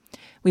up.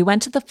 We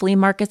went to the flea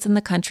markets in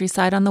the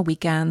countryside on the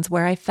weekends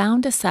where I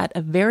found a set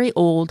of very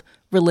old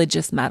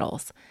religious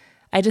medals.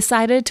 I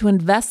decided to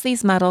invest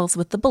these medals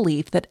with the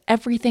belief that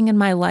everything in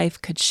my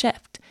life could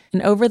shift,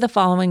 and over the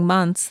following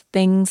months,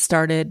 things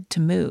started to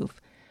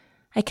move.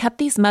 I kept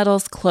these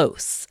medals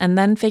close and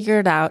then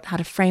figured out how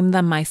to frame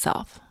them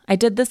myself. I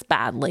did this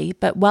badly,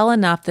 but well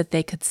enough that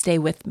they could stay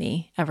with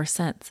me ever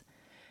since.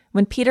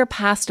 When Peter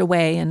passed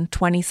away in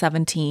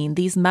 2017,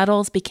 these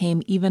medals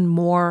became even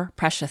more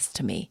precious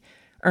to me,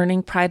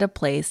 earning pride of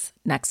place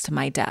next to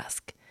my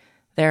desk.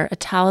 They're a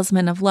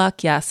talisman of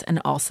luck, yes,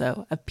 and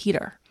also of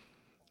Peter.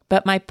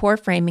 But my poor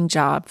framing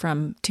job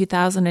from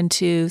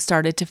 2002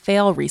 started to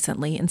fail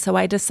recently, and so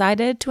I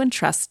decided to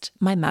entrust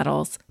my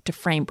medals to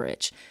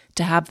FrameBridge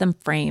to have them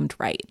framed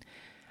right.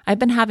 I've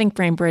been having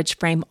FrameBridge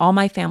frame all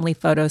my family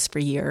photos for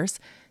years.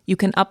 You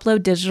can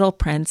upload digital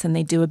prints, and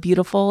they do a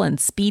beautiful and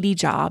speedy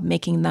job,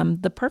 making them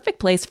the perfect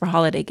place for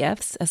holiday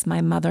gifts, as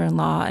my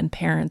mother-in-law and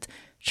parents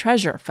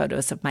treasure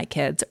photos of my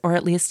kids, or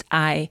at least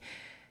I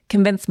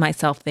convince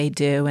myself they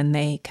do, and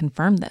they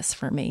confirm this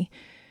for me.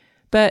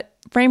 But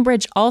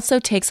FrameBridge also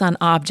takes on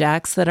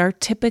objects that are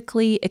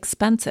typically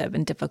expensive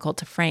and difficult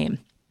to frame.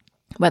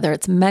 Whether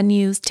it's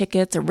menus,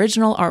 tickets,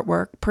 original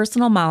artwork,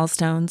 personal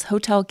milestones,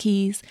 hotel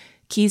keys,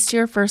 keys to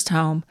your first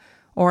home,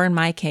 or in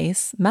my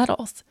case,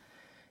 medals.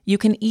 You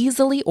can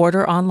easily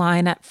order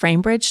online at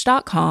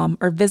framebridge.com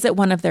or visit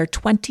one of their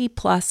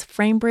 20-plus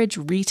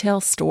FrameBridge retail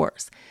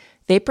stores.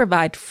 They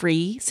provide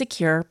free,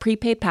 secure,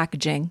 prepaid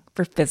packaging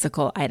for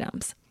physical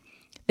items.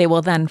 They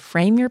will then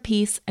frame your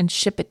piece and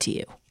ship it to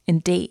you in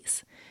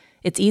days.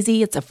 It's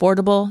easy, it's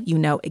affordable, you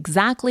know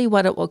exactly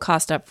what it will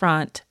cost up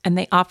front, and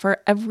they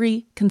offer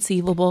every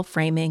conceivable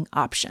framing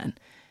option.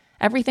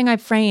 Everything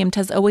I've framed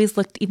has always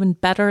looked even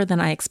better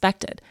than I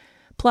expected.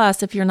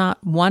 Plus, if you're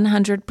not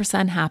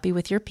 100% happy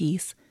with your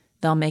piece,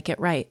 they'll make it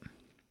right.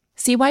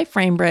 See why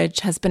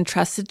FrameBridge has been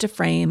trusted to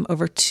frame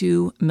over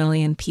 2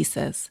 million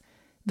pieces.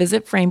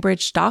 Visit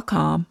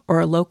framebridge.com or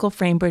a local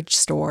FrameBridge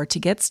store to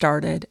get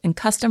started and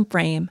custom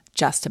frame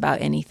just about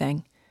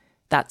anything.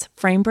 That's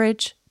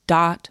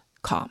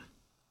framebridge.com.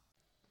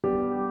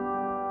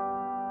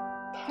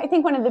 I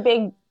think one of the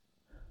big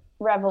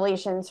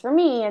revelations for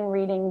me in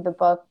reading the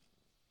book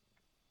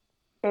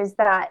is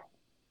that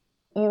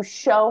you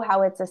show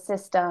how it's a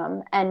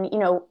system, and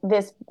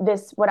this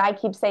what I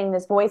keep saying,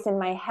 this voice in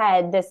my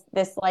head,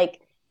 this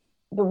like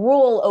the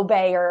rule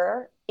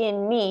obeyer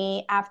in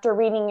me. After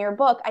reading your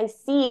book, I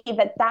see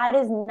that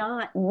is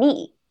not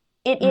me.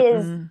 It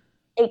is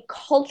a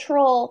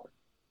culturally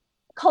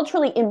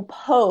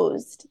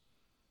imposed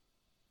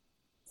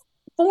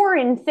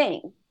foreign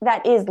thing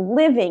that is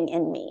living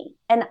in me,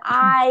 and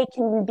I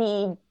can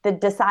be the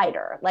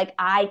decider. Like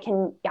I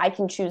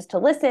can choose to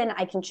listen,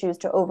 I can choose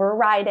to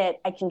override it,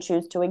 I can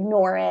choose to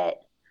ignore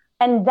it.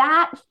 And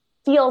that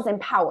feels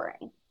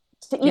empowering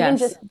to even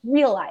just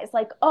realize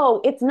like,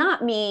 oh, it's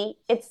not me,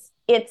 it's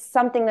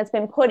something that's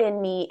been put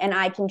in me, and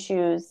I can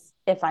choose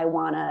if I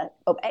want to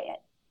obey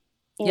it.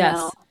 You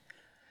know?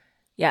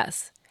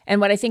 Yes. And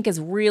what I think is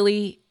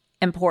really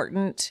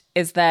important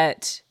is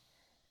that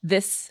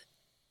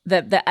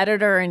the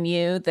editor in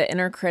you, the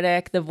inner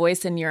critic, the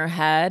voice in your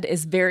head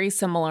is very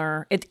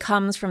similar. It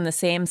comes from the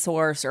same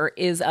source or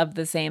is of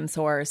the same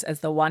source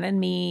as the one in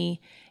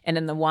me and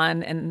in the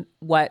one in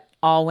what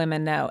all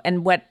women know.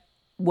 And what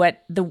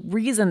the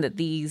reason that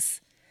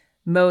these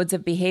modes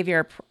of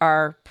behavior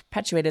are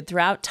perpetuated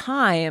throughout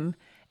time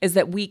is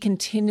that we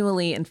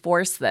continually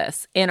enforce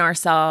this in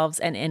ourselves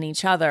and in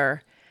each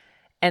other.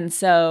 And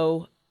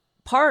so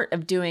part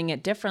of doing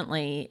it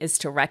differently is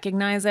to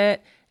recognize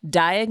it,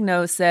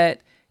 diagnose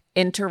it,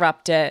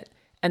 interrupt it,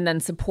 and then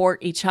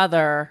support each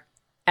other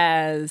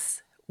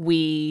as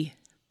we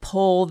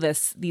pull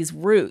these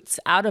roots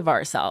out of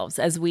ourselves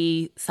as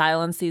we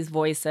silence these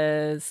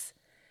voices,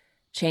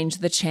 change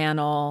the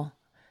channel,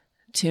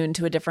 tune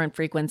to a different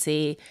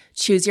frequency,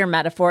 choose your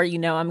metaphor.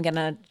 I'm going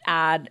to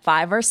add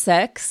 5 or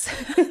 6.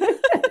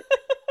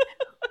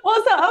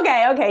 Well, so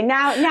okay.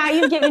 Now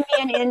you've given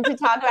me an in to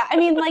talk about. I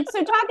mean,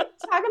 so talk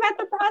about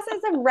the process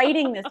of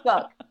writing this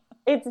book.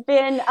 It's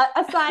been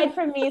aside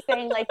from me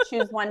saying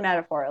choose one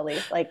metaphor at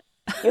least.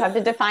 You have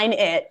to define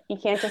it. You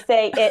can't just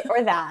say it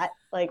or that,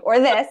 or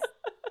this.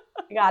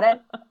 You got it.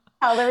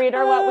 Tell the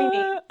reader what we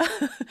mean.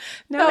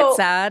 What's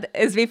sad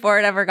is before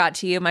it ever got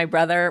to you, my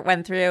brother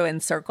went through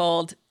and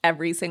circled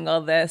every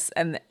single this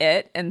and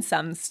it, and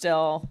some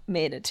still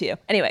made it to you.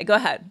 Anyway, go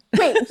ahead.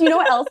 Wait, do you know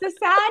what else is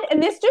sad?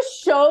 And this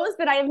just shows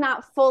that I have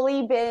not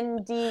fully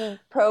been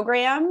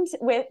deprogrammed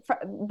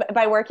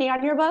by working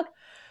on your book,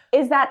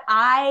 is that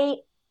I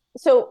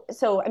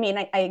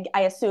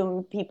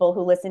assume people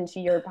who listen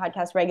to your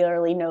podcast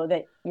regularly know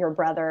that your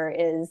brother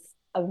is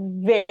a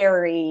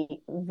very,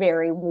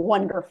 very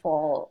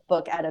wonderful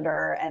book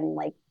editor and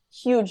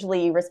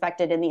hugely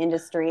respected in the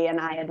industry. And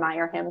I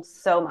admire him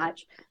so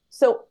much.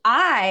 So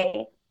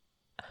I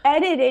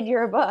edited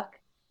your book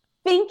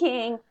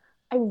thinking,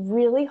 I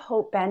really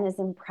hope Ben is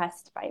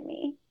impressed by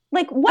me.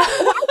 Why couldn't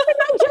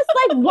I just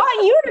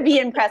want you to be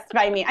impressed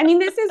by me? I mean,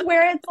 this is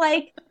where it's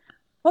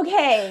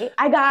okay,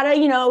 I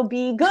gotta,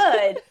 be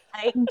good.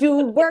 I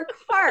do work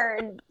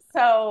hard.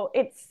 So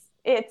it's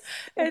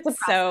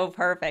so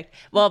perfect.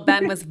 Well,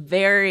 Ben was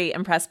very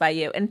impressed by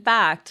you. In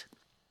fact,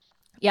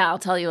 I'll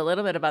tell you a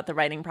little bit about the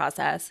writing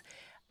process.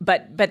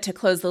 But to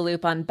close the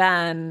loop on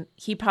Ben,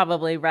 he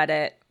probably read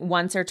it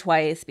once or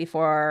twice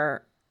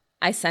before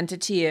I sent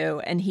it to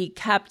you. And he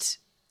kept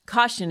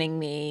cautioning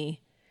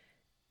me,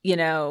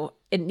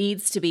 it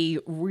needs to be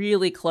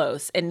really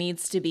close. It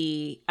needs to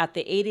be at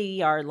the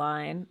 80-yard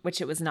line, which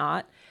it was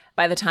not,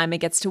 by the time it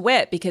gets to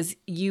Whit, because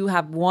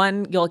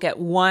you'll get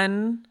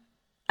one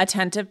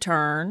attentive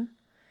turn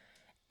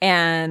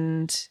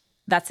and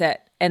that's it.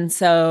 And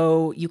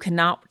so you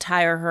cannot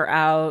tire her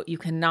out. You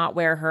cannot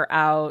wear her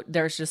out.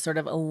 There's just sort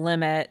of a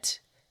limit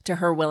to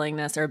her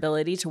willingness or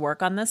ability to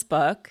work on this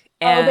book.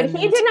 And but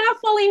he did not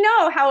fully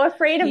know how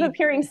afraid of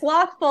appearing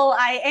slothful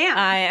I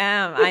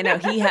am. I know.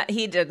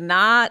 He did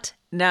not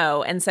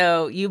know. And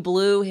so you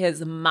blew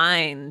his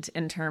mind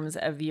in terms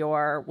of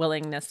your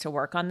willingness to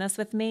work on this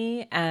with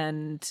me.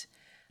 And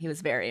he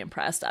was very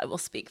impressed. I will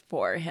speak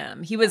for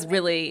him. He was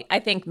really, I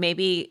think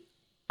maybe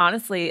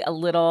honestly a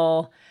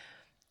little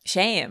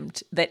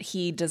shamed that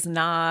he does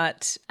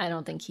not, I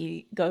don't think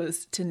he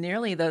goes to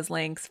nearly those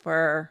lengths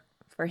for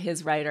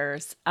his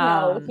writers.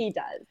 No, he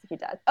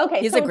does. Okay.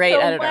 He's a great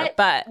editor,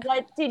 but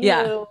what did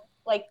you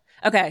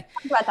okay.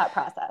 Talk about that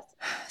process.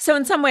 So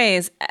in some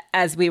ways,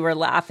 as we were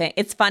laughing,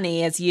 it's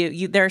funny as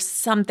you there's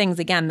some things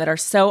again that are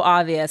so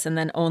obvious, and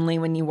then only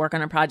when you work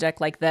on a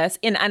project like this.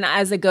 And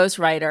as a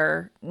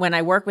ghostwriter, when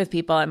I work with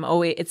people,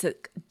 it's a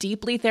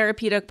deeply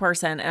therapeutic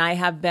person, and I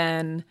have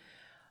been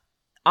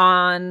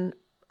on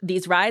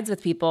these rides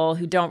with people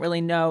who don't really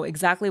know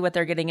exactly what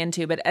they're getting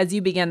into. But as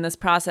you begin this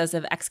process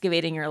of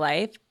excavating your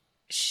life,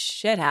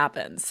 shit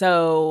happens.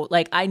 So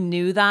I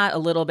knew that a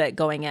little bit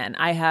going in.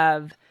 I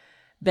have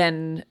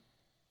been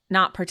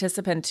not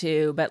participant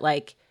to, but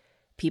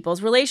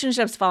people's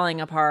relationships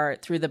falling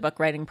apart through the book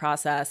writing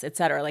process, et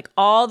cetera.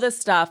 All this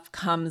stuff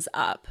comes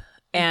up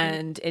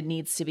and it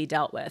needs to be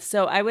dealt with.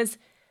 So I was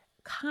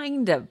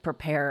kind of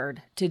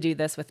prepared to do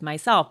this with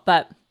myself.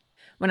 But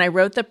when I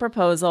wrote the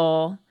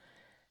proposal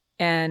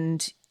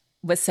and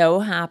was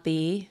so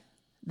happy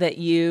that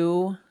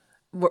you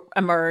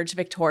emerged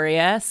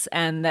victorious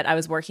and that I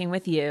was working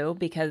with you,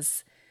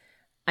 because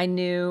I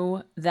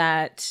knew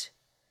that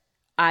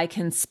I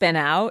can spin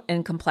out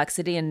in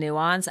complexity and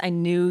nuance. I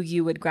knew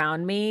you would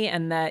ground me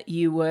and that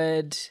you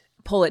would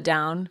pull it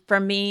down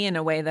from me in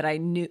a way that I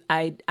knew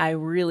I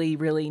really,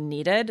 really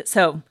needed.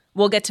 So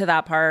we'll get to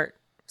that part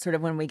sort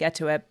of when we get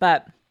to it.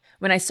 But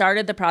when I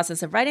started the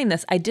process of writing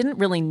this, I didn't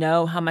really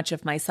know how much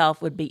of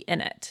myself would be in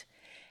it.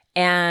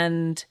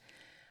 And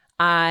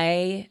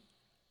I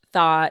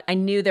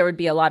knew there would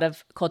be a lot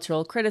of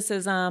cultural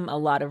criticism, a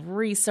lot of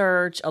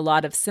research, a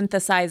lot of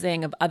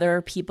synthesizing of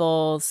other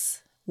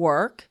people's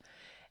work.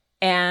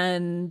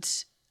 And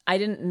I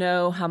didn't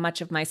know how much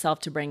of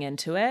myself to bring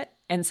into it.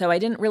 And so I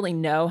didn't really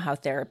know how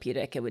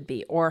therapeutic it would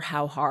be or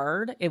how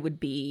hard it would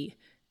be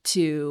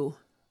to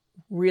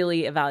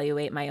really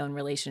evaluate my own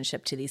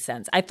relationship to these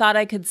scents. I thought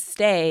I could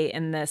stay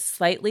in this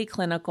slightly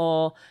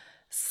clinical,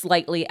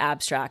 slightly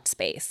abstract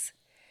space.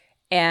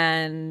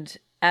 And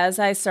as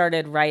I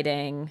started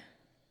writing,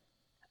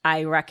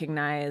 I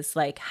recognized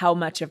how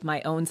much of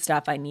my own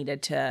stuff I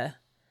needed to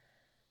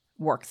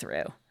work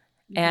through.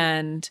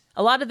 And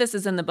a lot of this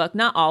is in the book,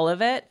 not all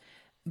of it,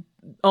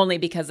 only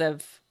because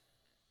of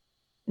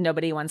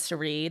nobody wants to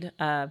read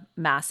a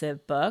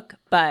massive book,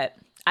 but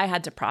I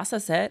had to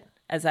process it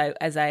as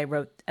I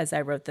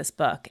wrote this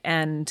book.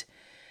 And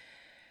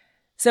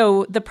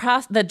so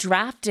the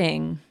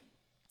drafting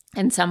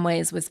in some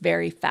ways was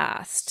very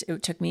fast.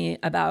 It took me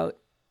about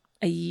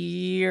a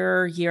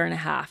year and a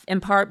half,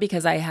 in part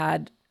because I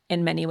had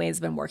in many ways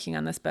been working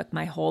on this book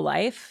my whole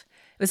life.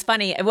 It was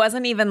funny. It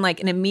wasn't even like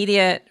an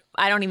immediate,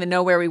 I don't even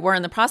know where we were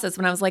in the process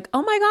when I was like,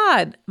 oh my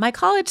God, my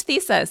college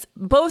thesis,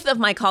 both of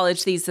my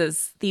college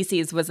theses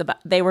was about,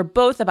 they were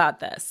both about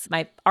this.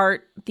 My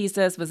art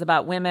thesis was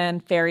about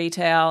women, fairy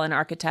tale, and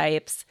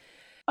archetypes.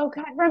 Oh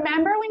God,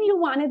 remember when you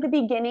wanted the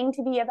beginning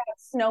to be about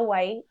Snow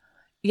White?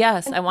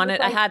 Yes, And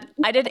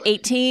I did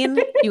 18,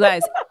 you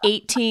guys,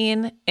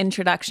 18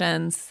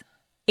 introductions,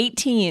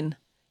 18.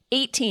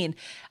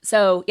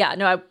 So yeah,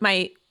 no,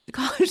 my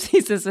college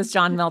thesis was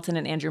John Milton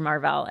and Andrew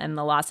Marvell and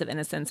the loss of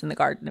innocence in the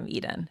Garden of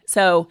Eden.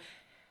 So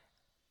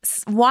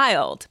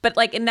wild, but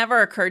like it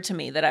never occurred to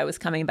me that I was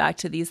coming back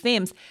to these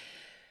themes.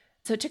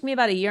 So it took me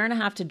about a year and a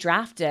half to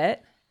draft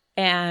it.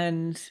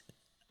 And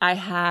I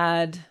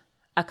had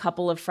a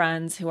couple of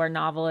friends who are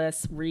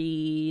novelists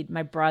read,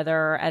 my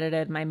brother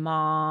edited, my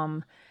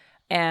mom,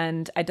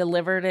 and I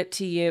delivered it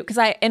to you.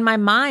 Because in my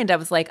mind, I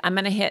was like, I'm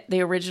going to hit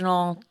the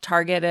original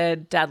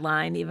targeted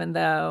deadline, even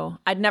though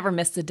I'd never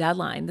missed a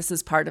deadline. This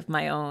is part of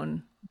my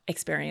own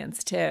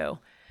experience too.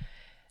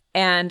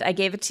 And I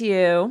gave it to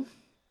you,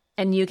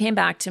 and you came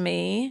back to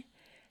me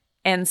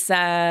and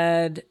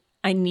said,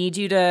 I need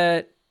you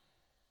to,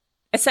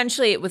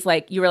 essentially it was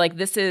like, you were like,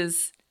 this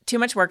is too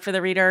much work for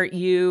the reader.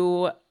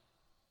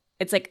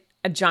 It's like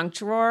a junk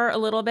drawer a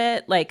little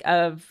bit, like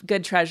of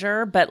good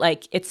treasure, but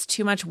like it's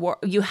too much work.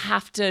 You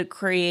have to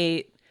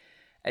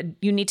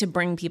you need to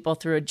bring people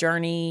through a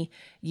journey.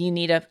 You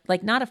need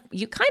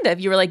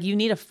you were like, you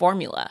need a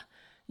formula.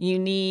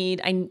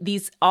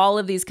 All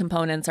of these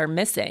components are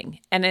missing.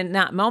 And in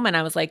that moment,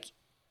 I was like,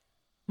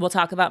 we'll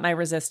talk about my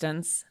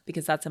resistance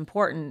because that's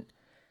important.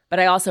 But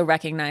I also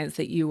recognized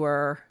that you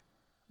were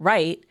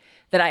right,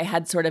 that I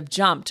had sort of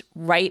jumped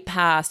right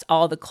past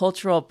all the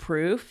cultural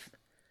proof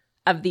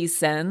of these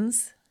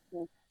sins.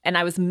 And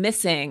I was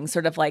missing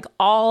sort of like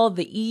all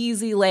the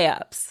easy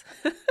layups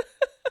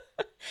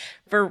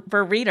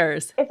for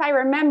readers. If I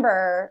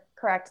remember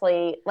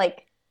correctly,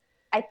 like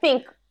I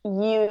think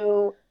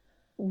you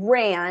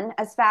ran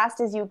as fast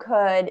as you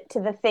could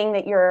to the thing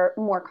that you're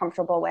more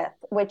comfortable with,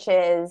 which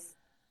is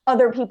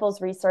other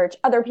people's research,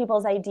 other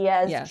people's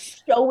ideas,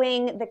 yes.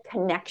 Showing the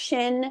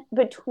connection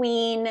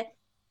between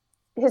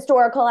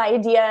historical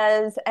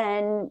ideas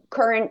and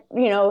current,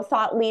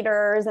 thought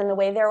leaders and the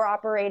way they're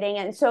operating.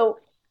 And so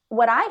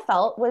what I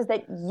felt was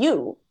that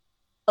you,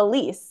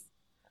 Elise,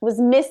 was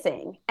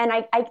missing. And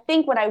I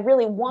think what I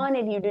really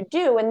wanted you to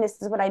do, and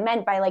this is what I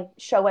meant by like,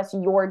 show us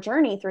your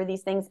journey through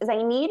these things, is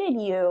I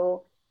needed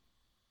you,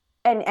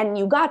 and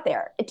you got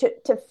there,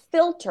 to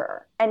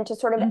filter and to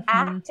sort of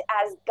act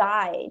as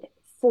guide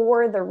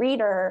for the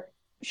reader,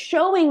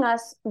 showing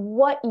us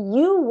what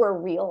you were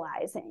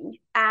realizing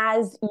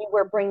as you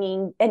were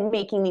bringing and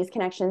making these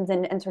connections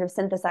and sort of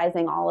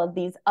synthesizing all of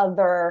these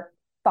other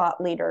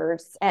thought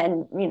leaders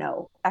and,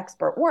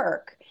 expert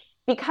work,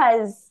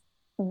 because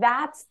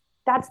that's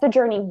the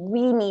journey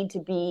we need to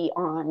be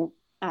on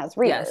as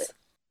readers. Yes.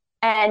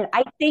 And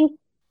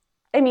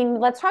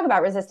let's talk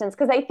about resistance,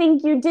 because I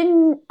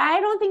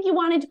don't think you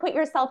wanted to put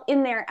yourself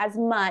in there as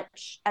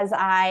much as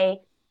I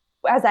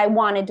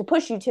wanted to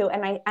push you to,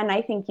 and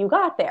I think you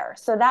got there.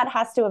 So that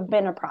has to have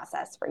been a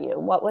process for you.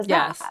 What was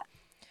that?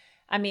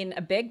 I mean,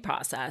 a big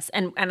process.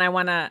 And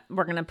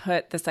we're going to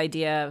put this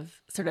idea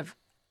of sort of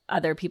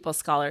other people's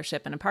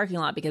scholarship in a parking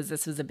lot, because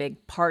this was a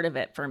big part of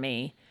it for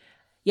me.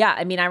 Yeah.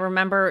 I mean, I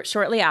remember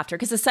shortly after,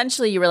 because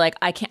essentially you were like,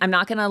 I'm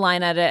not going to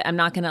line edit. I'm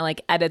not going to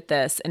like edit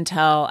this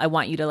until I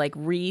want you to like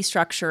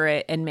restructure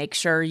it and make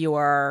sure you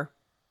are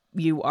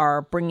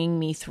bringing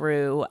me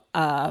through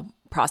a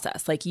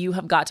process. Like, you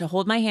have got to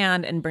hold my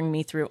hand and bring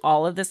me through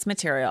all of this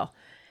material.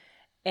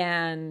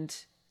 And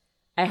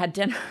I had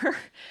dinner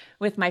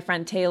with my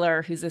friend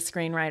Taylor, who's a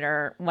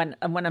screenwriter, one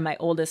of my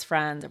oldest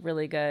friends, a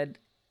really good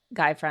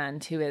guy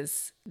friend who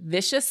is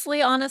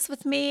viciously honest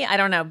with me. I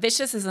don't know.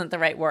 Vicious isn't the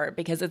right word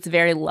because it's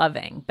very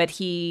loving, but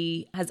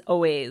he has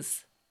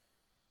always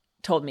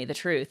told me the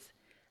truth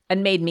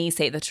and made me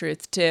say the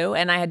truth too.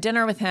 And I had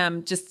dinner with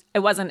him, it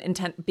wasn't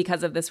intent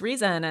because of this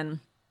reason.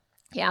 And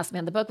he asked me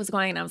how the book was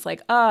going, and I was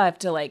like, oh, I have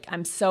to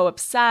I'm so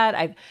upset.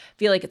 I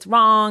feel like it's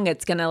wrong.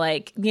 It's going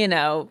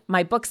to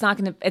my book's not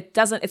going to,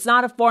 it's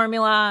not a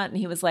formula. And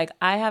he was like,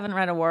 I haven't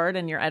read a word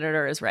and your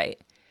editor is right.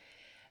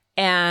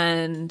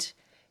 And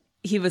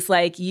he was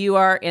like, you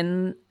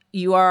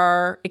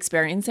are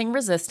experiencing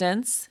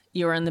resistance.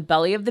 You are in the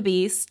belly of the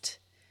beast.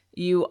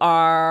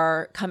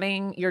 You're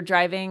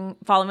driving,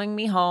 following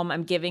me home.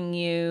 I'm giving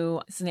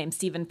you, his name's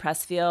Stephen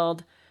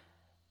Pressfield.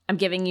 I'm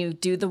giving you,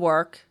 do the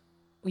work.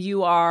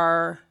 You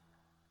are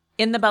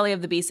in the belly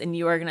of the beast, and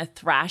you are going to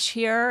thrash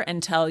here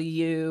until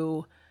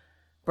you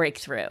break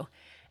through.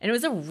 And it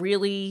was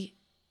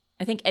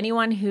I think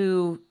anyone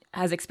who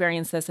has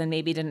experienced this and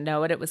maybe didn't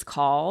know what it was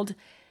called,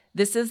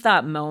 this is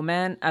that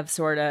moment of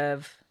sort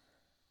of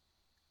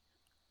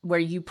where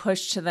you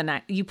push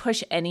you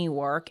push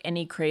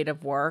any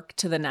creative work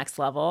to the next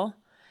level.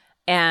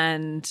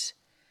 And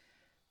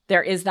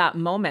there is that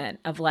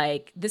moment of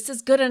like, this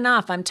is good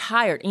enough. I'm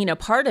tired. You know,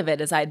 part of it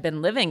is I'd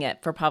been living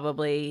it for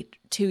probably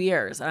 2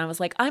 years. And I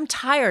was like, I'm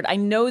tired. I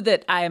know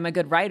that I am a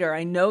good writer.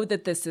 I know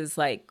that this is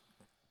like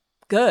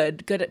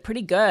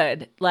pretty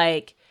good.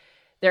 Like,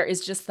 there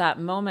is just that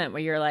moment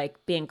where you're like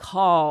being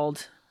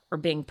called or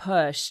being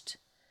pushed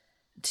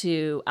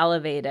to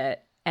elevate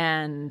it.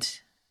 And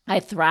I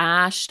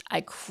thrashed,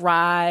 I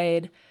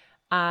cried,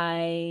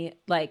 I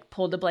like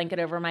pulled a blanket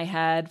over my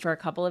head for a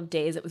couple of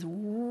days. It was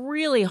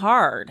really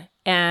hard.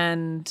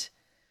 And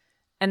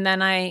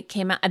then I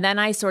came out, and then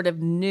I sort of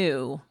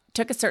knew,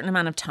 took a certain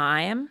amount of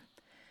time,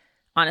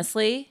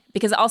 honestly,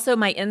 because also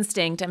my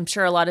instinct, I'm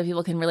sure a lot of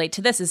people can relate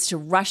to this, is to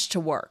rush to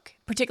work,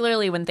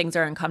 particularly when things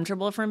are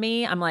uncomfortable for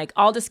me. I'm like,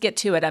 I'll just get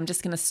to it. I'm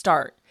just going to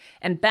start.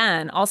 And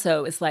Ben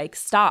also is like,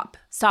 stop.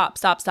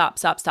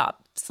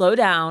 Slow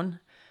down.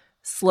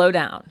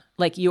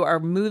 Like, you are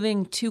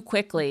moving too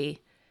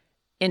quickly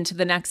into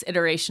the next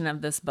iteration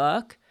of this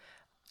book.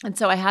 And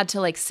so I had to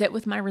like sit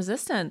with my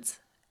resistance,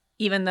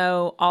 even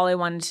though all I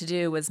wanted to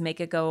do was make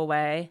it go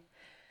away.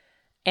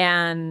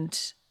 And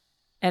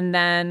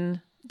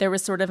then there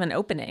was sort of an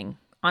opening,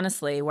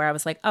 honestly, where I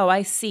was like, oh,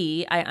 I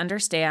see, I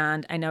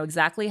understand, I know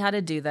exactly how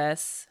to do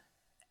this.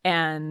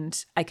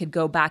 And I could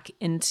go back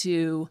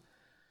into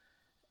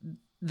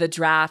the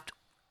draft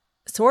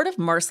sort of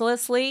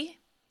mercilessly.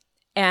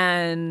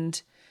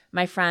 And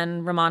my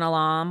friend Rahman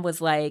Alam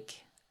was like,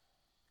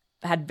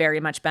 had very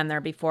much been there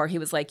before. He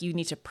was like, you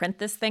need to print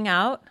this thing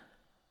out.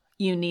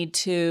 You need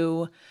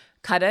to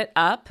cut it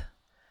up.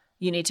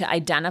 You need to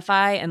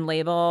identify and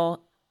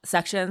label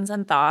sections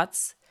and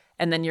thoughts.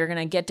 And then you're going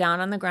to get down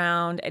on the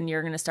ground and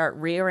you're going to start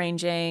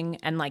rearranging,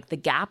 and like the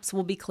gaps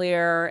will be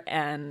clear.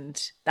 And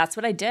that's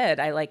what I did.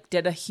 I like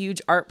did a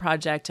huge art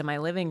project in my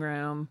living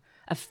room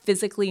of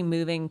physically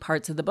moving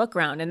parts of the book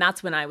around. And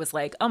that's when I was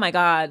like, oh my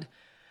God,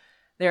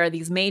 there are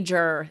these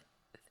major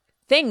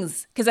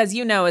things. Because as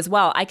you know as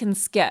well, I can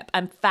skip.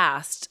 I'm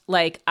fast.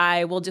 Like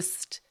I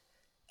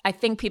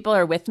think people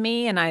are with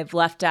me, and I've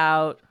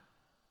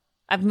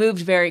moved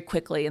very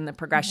quickly in the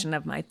progression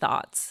of my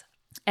thoughts.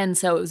 And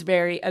so it was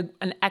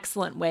an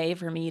excellent way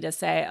for me to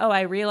say, oh,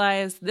 I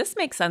realize this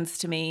makes sense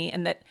to me.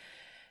 And that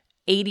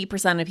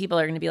 80% of people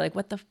are going to be like,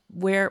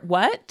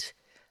 what?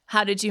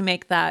 How did you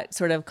make that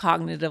sort of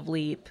cognitive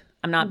leap?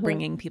 I'm not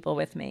bringing people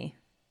with me.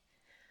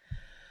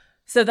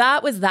 So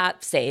that was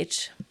that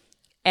stage.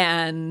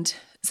 And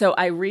so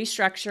I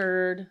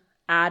restructured,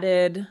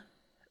 added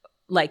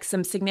like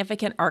some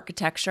significant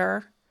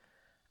architecture,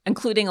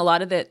 including a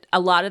lot of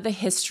the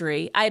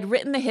history. I had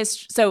written the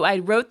history. So I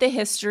wrote the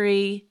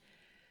history,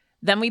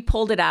 then we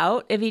pulled it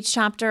out of each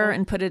chapter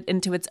and put it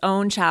into its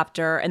own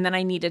chapter. And then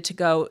I needed to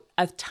go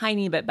a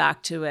tiny bit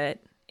back to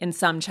it in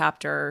some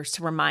chapters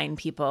to remind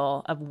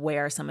people of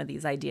where some of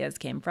these ideas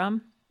came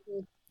from.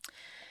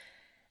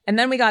 And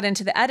then we got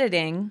into the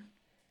editing,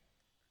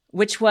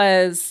 which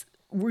was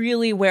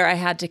really where I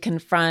had to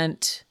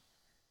confront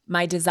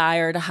my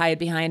desire to hide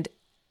behind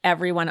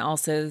everyone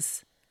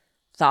else's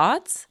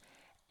thoughts.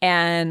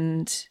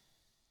 And,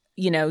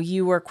 you know,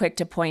 you were quick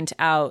to point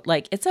out,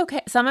 like, it's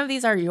okay. Some of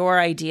these are your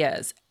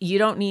ideas. You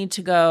don't need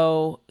to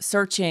go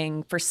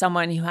searching for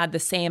someone who had the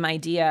same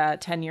idea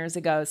 10 years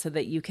ago so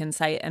that you can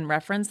cite and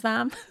reference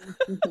them.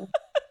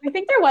 I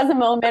think there was a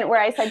moment where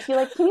I said to you,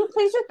 like, can you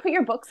please just put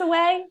your books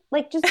away?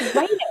 Like, just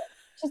write it.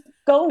 Just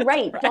go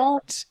write. Right.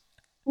 Don't.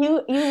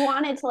 You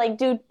wanted to like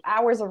do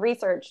hours of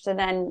research to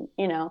then,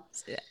 you know,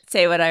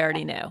 say what I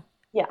already knew.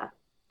 Yeah.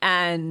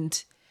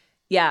 And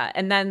yeah.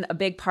 And then a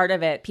big part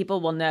of it, people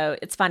will know.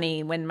 It's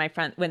funny when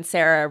when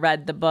Sarah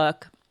read the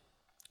book,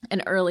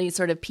 an early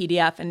sort of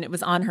PDF, and it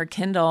was on her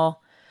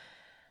Kindle,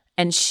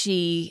 and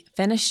she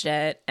finished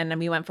it. And then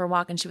we went for a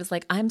walk, and she was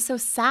like, I'm so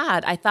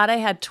sad. I thought I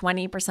had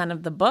 20%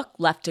 of the book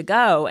left to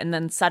go. And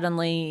then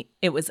suddenly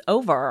it was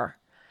over,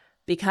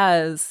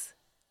 because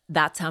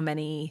that's how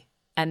many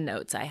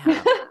endnotes I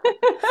have.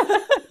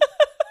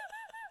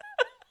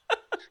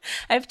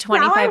 I have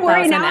 25,000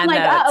 endnotes. I'm like,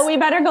 endnotes. we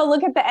better go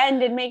look at the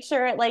end and make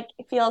sure it like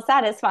feels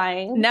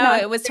satisfying. No,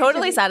 it was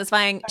totally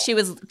satisfying. She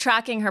was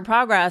tracking her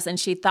progress, and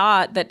she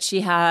thought that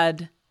she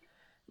had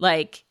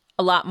like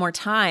a lot more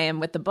time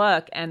with the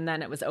book, and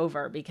then it was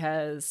over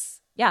because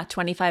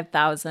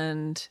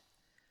 25,000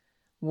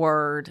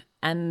 word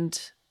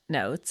end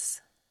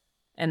notes,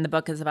 and the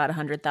book is about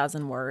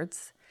 100,000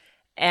 words.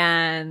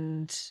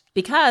 And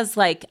because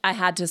like I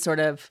had to sort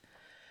of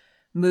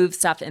move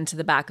stuff into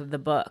the back of the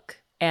book,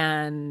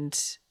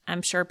 and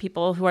I'm sure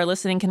people who are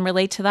listening can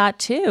relate to that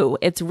too.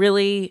 It's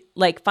really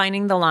like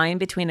finding the line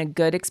between a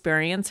good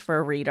experience for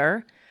a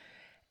reader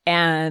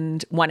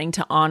and wanting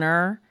to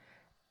honor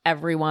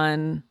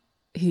everyone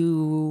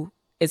who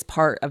is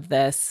part of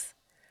this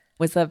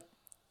was a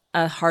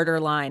harder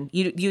line.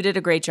 You did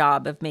a great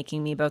job of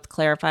making me both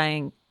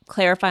clarify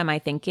my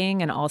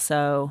thinking and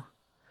also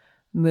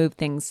move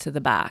things to the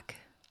back.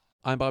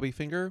 I'm Bobby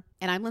Finger.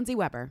 And I'm Lindsay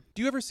Weber.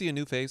 Do you ever see a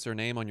new face or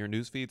name on your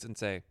news feeds and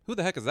say, who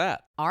the heck is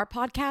that? Our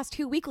podcast,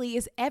 Who Weekly,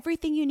 is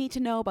everything you need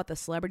to know about the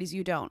celebrities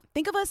you don't.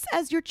 Think of us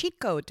as your cheat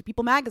code to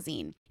People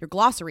magazine, your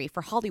glossary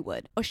for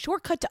Hollywood, a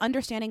shortcut to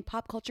understanding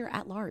pop culture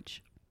at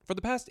large. For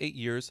the past 8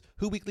 years,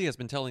 Who Weekly has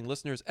been telling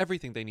listeners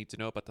everything they need to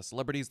know about the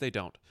celebrities they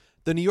don't.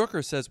 The New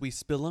Yorker says we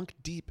spelunk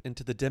deep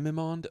into the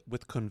demi-monde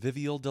with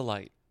convivial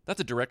delight. That's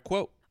a direct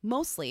quote.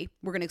 Mostly,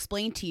 we're going to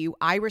explain to you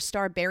Irish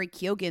star Barry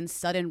Keoghan's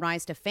sudden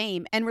rise to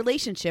fame and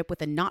relationship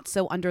with a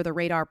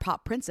not-so-under-the-radar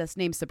pop princess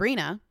named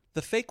Sabrina.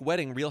 The fake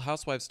wedding Real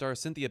Housewives star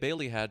Cynthia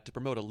Bailey had to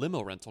promote a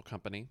limo rental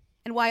company.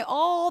 And why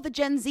all the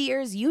Gen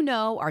Zers you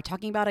know are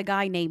talking about a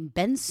guy named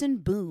Benson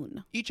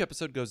Boone. Each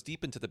episode goes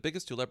deep into the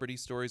biggest celebrity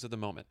stories of the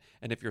moment.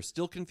 And if you're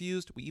still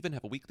confused, we even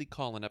have a weekly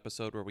call-in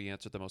episode where we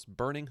answer the most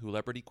burning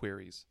celebrity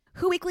queries.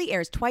 Who Weekly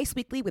airs twice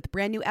weekly with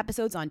brand new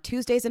episodes on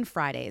Tuesdays and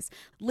Fridays.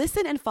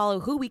 Listen and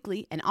follow Who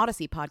Weekly, an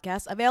Odyssey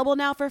podcast, available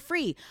now for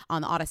free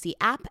on the Odyssey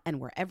app and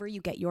wherever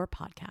you get your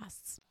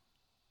podcasts.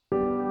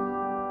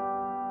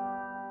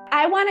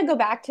 I want to go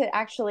back to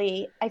I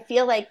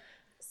feel like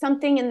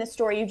something in the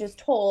story you just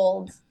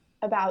told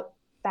about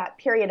that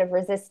period of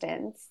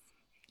resistance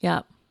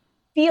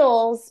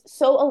feels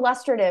so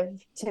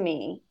illustrative to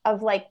me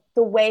of like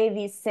the way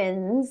these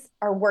sins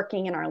are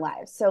working in our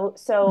lives. So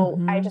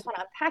I just want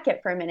to unpack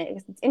it for a minute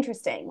because it's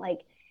interesting. Like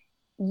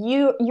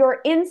your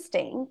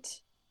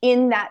instinct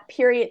in that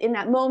period, in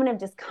that moment of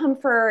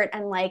discomfort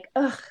and like,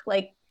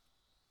 like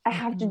I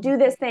have to do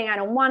this thing. I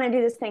don't want to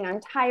do this thing.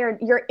 I'm tired.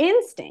 Your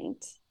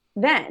instinct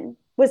then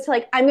was to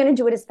like, I'm going to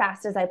do it as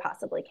fast as I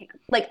possibly can.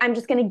 Like, I'm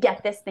just going to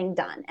get this thing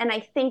done. And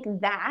I think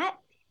that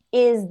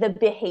is the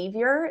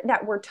behavior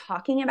that we're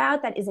talking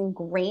about that is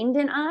ingrained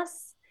in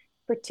us,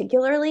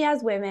 particularly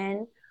as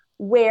women,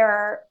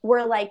 where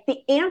we're like,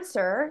 the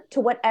answer to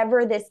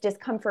whatever this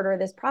discomfort or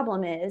this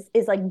problem is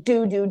like,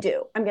 do.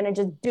 I'm going to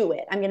just do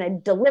it. I'm going to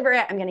deliver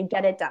it. I'm going to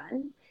get it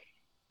done.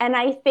 And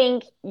I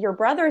think your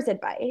brother's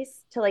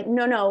advice to like,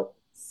 no,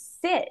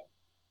 sit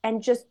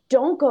and just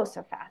don't go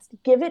so fast.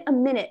 Give it a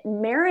minute,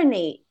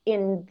 marinate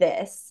in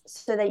this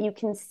so that you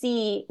can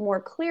see more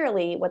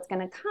clearly what's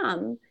going to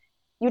come.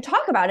 You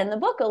talk about in the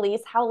book, Elise,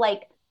 how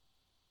like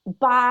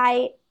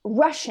by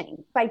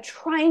rushing, by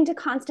trying to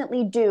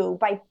constantly do,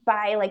 by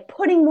like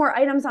putting more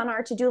items on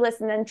our to-do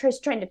list and then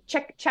just trying to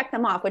check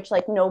them off, which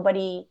like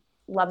nobody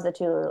loves a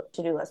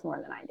to-do list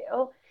more than I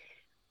do.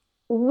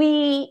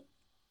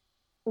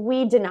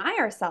 We deny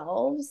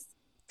ourselves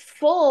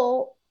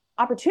full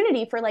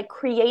opportunity for like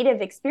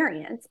creative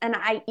experience. And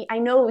I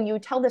know you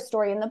tell this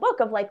story in the book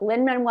of like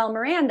Lin-Manuel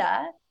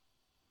Miranda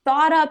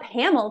thought up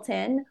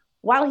Hamilton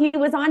while he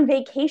was on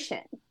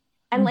vacation.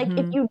 And like,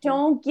 if you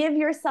don't give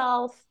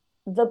yourself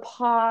the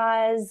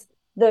pause,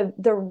 the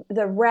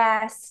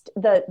rest,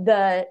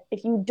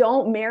 if you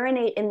don't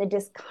marinate in the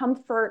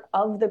discomfort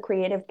of the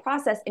creative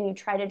process and you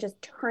try to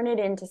just turn it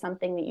into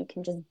something that you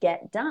can just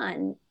get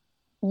done,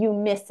 you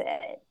miss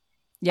it.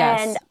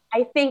 Yes. And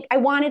I think I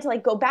wanted to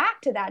like go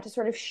back to that to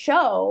sort of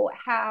show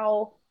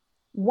how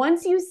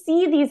once you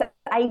see these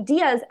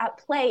ideas at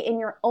play in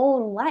your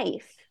own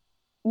life,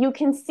 you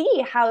can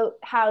see how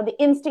the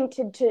instinct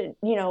to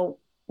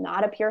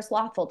not appear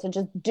slothful, to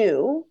just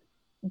do,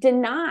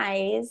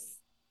 denies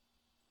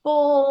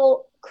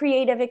full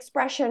creative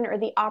expression or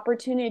the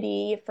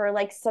opportunity for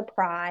like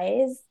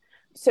surprise.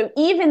 So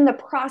even the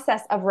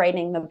process of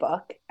writing the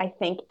book, I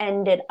think,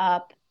 ended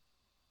up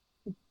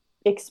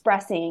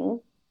expressing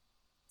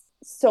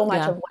so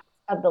much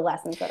of the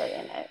lessons that are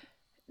in it.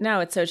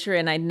 No, it's so true.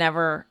 And I'd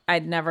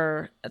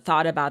never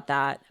thought about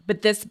that.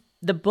 But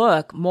the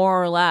book,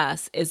 more or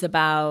less, is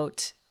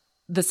about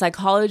the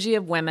psychology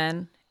of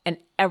women and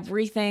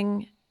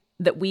everything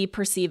that we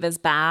perceive as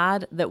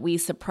bad, that we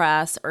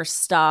suppress or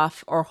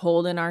stuff or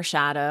hold in our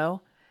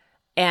shadow.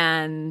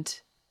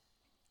 And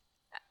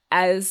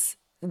as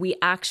we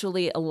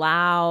actually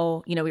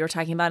allow, we were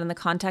talking about in the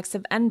context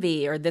of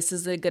envy, or this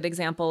is a good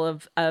example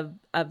of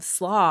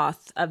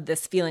sloth, of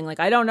this feeling like,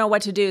 I don't know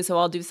what to do, so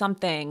I'll do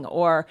something.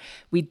 Or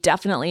we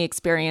definitely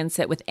experience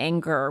it with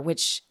anger,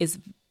 which is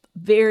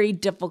very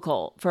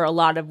difficult for a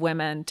lot of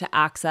women to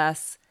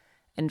access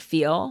and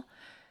feel.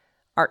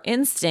 Our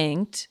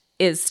instinct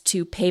is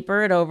to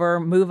paper it over,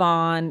 move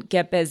on,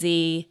 get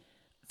busy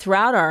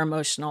throughout our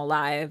emotional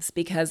lives,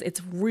 because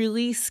it's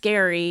really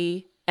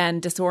scary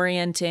and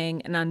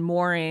disorienting and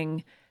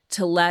unmooring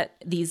to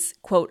let these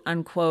quote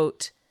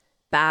unquote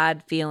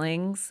bad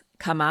feelings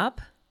come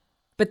up.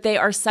 But they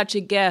are such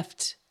a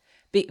gift.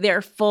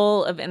 They're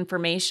full of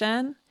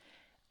information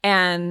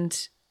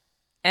and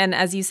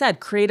as you said,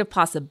 creative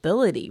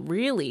possibility,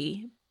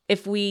 really.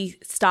 If we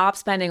stop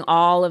spending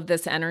all of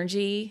this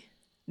energy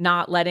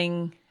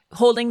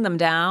holding them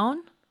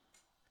down.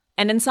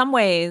 And in some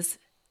ways,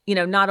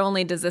 not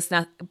only does this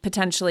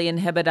potentially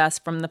inhibit us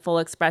from the full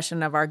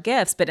expression of our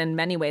gifts, but in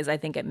many ways, I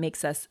think it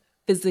makes us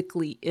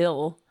physically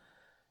ill.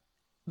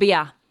 But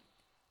yeah,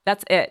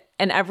 that's it.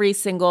 And every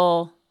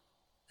single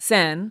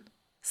sin,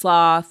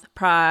 sloth,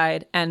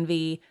 pride,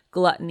 envy,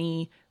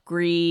 gluttony,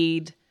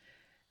 greed,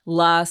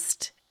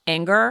 lust,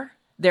 anger,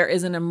 there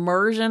is an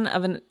immersion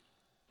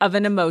of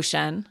an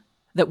emotion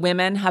that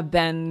women have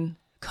been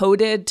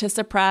coded to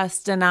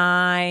suppress,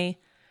 deny,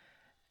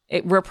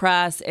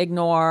 repress,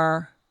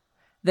 ignore,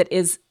 that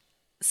is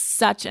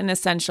such an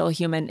essential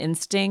human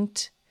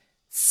instinct,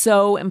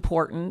 so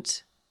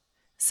important,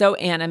 so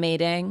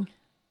animating,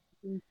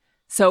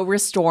 so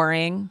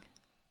restoring.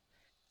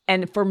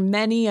 And for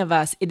many of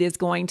us, it is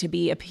going to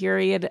be a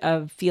period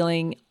of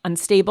feeling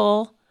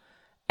unstable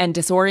and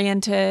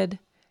disoriented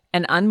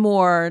and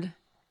unmoored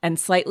and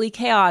slightly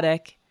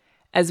chaotic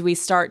as we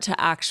start to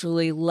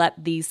actually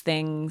let these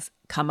things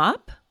come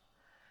up.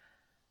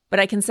 But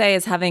I can say,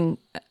 as having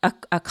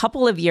a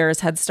couple of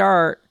years head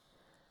start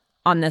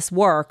on this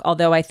work,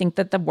 although I think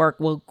that the work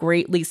will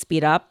greatly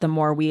speed up the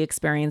more we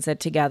experience it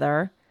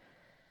together,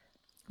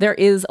 there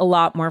is a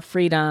lot more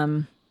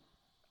freedom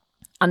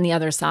on the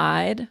other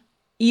side.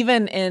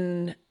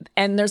 And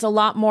there's a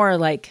lot more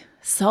like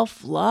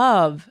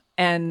self-love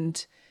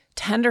and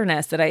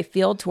tenderness that I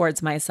feel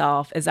towards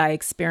myself as I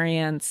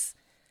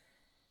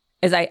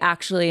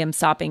actually am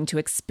stopping to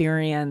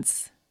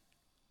experience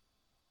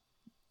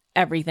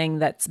everything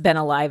that's been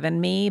alive in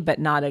me, but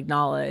not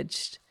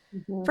acknowledged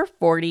for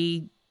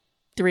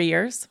 43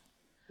 years.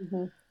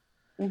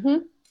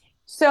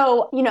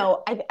 So,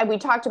 we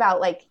talked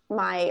about like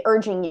my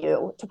urging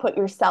you to put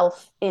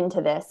yourself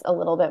into this a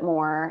little bit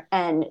more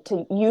and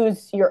to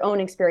use your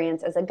own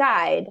experience as a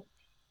guide.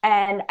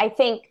 And I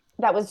think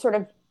that was sort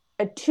of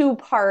a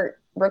two-part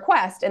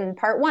request. And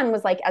part one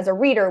was like, as a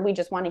reader, we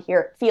just want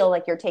to feel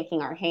like you're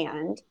taking our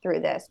hand through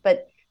this.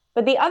 But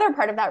the other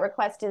part of that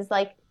request is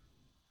like,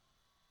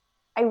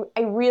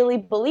 I really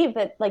believe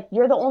that like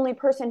you're the only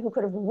person who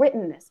could have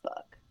written this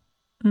book.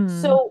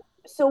 So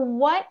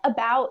what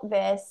about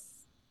this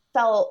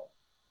felt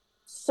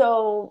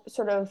so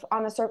sort of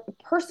on a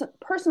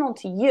personal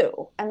to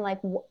you? And like,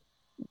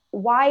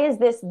 why is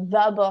this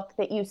the book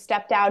that you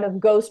stepped out of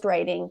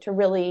ghostwriting to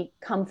really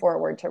come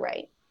forward to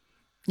write?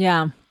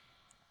 Yeah.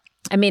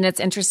 I mean, it's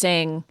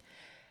interesting.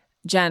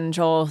 Jen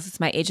Joel, who's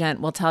my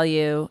agent, will tell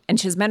you, and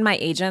she's been my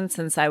agent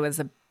since I was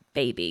a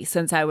baby,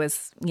 since I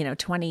was,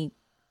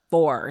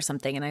 24 or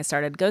something, and I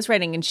started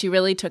ghostwriting, and she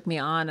really took me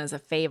on as a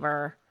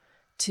favor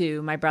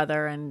to my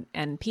brother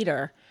and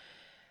Peter,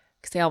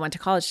 because they all went to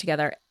college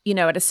together.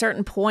 At a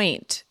certain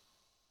point,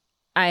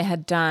 I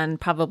had done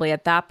probably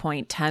at that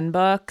point 10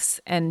 books,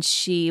 and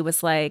she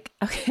was like,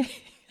 okay,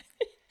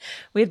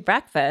 we had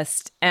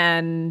breakfast,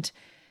 and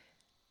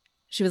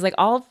she was like,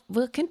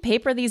 we can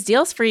paper these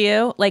deals for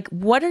you. Like,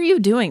 what are you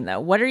doing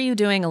though? What are you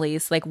doing,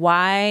 Elise? Like,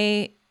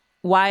 why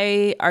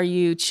are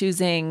you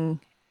choosing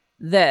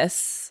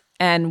this?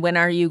 And when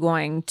are you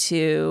going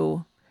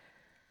to?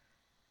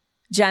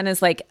 Jen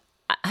is like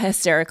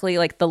hysterically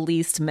like the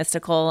least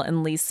mystical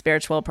and least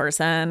spiritual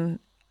person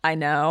I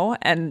know,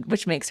 and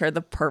which makes her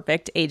the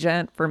perfect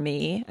agent for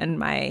me and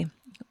my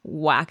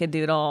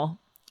wackadoodle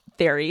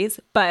theories.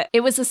 But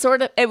it was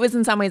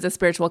in some ways a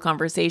spiritual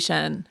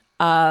conversation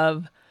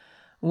of,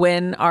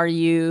 when are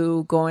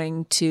you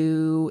going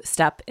to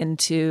step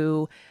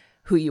into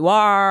who you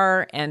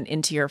are and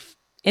into your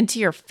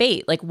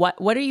fate? Like,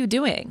 what are you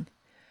doing?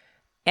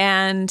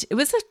 And it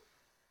was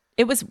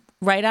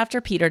right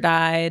after Peter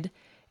died.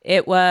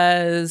 It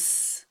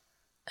was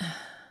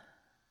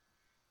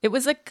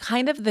a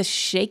kind of the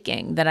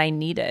shaking that I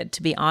needed,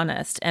 to be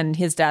honest. And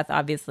his death,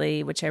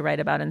 obviously, which I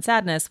write about in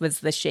Sadness, was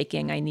the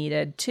shaking I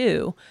needed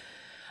too.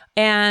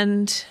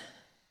 And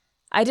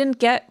I didn't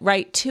get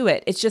right to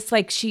it. It's just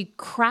like she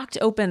cracked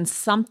open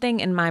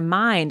something in my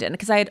mind. And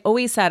because I had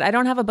always said, I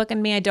don't have a book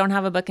in me, I don't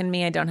have a book in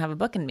me, I don't have a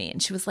book in me.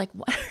 And she was like,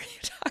 what are you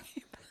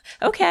talking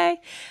about? Okay.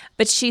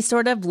 But she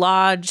sort of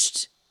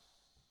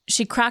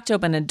she cracked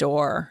open a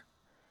door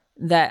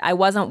that I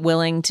wasn't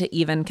willing to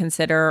even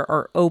consider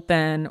or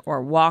open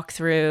or walk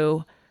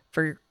through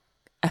for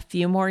a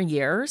few more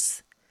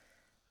years.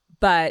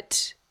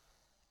 But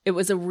it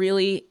was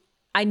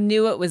I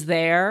knew it was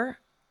there.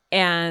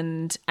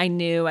 And I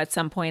knew at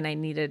some point I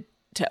needed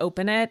to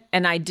open it.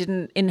 And I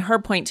didn't, in her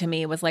point to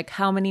me was like,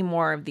 how many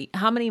more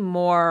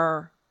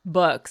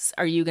books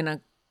are you going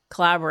to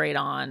collaborate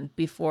on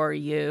before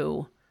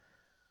you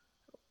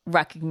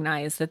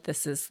recognize that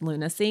this is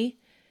lunacy?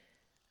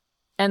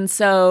 And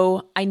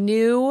so I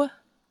knew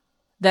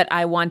that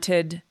I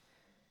wouldn't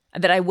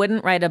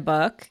write a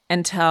book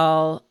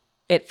until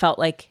it felt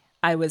like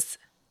I was,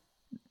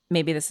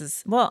 this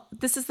is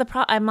the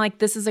problem. I'm like,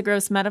 this is a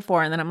gross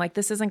metaphor. And then I'm like,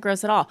 this isn't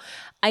gross at all.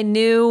 I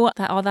knew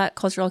that all that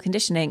cultural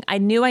conditioning, I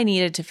knew I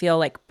needed to feel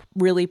like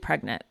really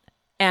pregnant.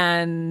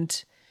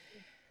 And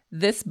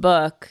this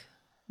book,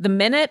 the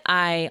minute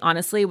I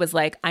honestly was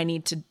like, I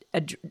need to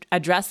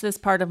address this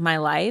part of my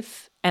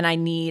life,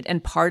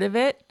 and part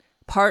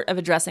of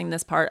addressing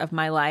this part of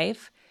my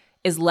life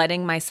is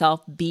letting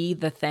myself be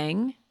the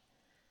thing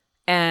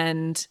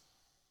and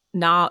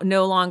no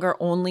longer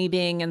only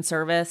being in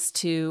service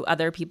to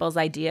other people's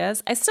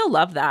ideas. I still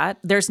love that.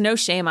 There's no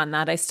shame on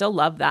that. I still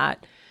love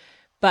that.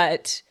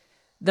 But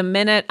the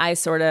minute I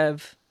sort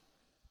of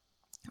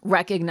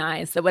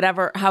recognized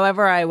that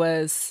however I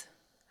was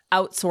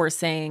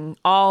outsourcing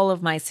all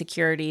of my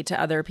security to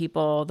other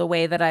people, the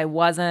way that I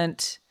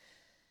wasn't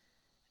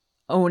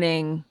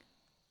owning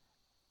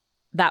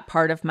that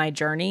part of my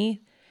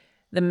journey,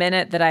 the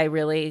minute that I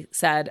really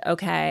said,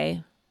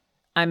 okay,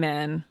 I'm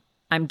in,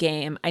 I'm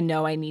game, I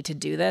know I need to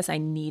do this, I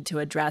need to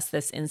address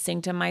this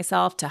instinct in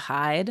myself to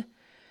hide,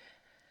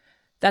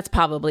 that's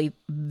probably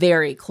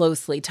very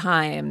closely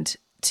timed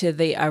to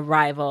the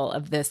arrival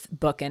of this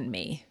book in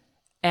me.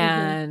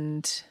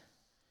 And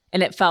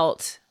it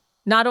felt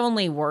not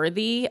only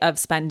worthy of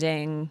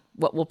spending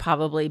what will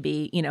probably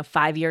be,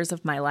 5 years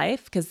of my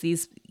life, because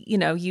these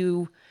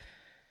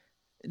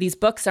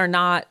books are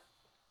not,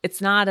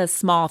 it's not a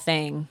small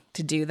thing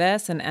to do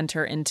this and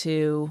enter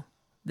into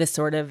this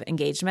sort of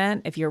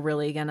engagement if you're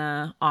really going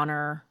to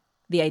honor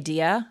the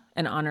idea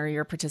and honor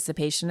your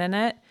participation in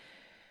it.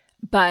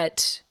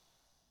 But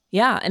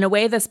yeah, in a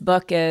way, this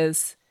book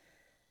has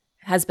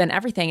been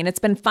everything. And it's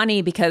been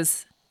funny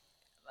because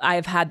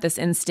I've had this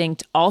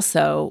instinct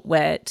also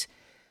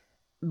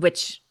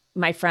which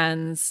my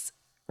friends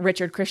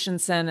Richard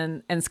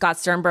Christensen and Scott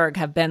Sternberg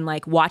have been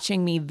like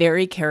watching me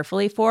very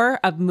carefully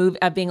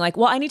of being like,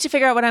 well, I need to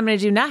figure out what I'm going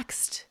to do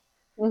next.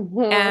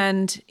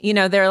 And,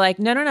 they're like,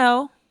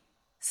 no,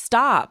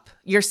 stop.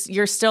 You're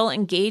still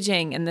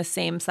engaging in the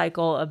same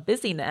cycle of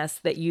busyness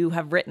that you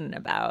have written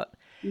about.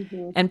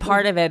 And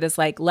part of it is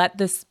like, you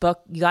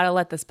got to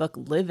let this book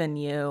live in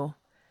you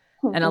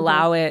and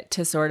allow it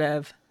to sort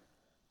of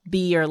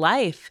be your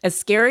life. As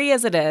scary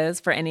as it is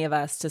for any of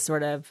us to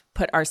sort of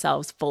put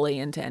ourselves fully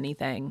into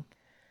anything,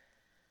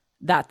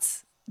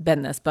 that's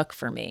been this book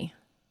for me.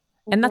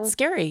 And that's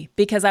scary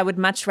because I would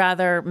much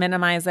rather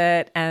minimize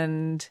it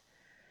and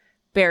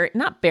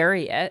not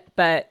bury it,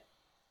 but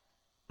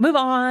move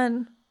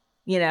on,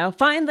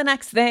 find the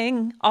next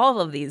thing, all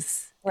of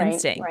these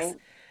instincts. Right.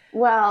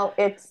 Well,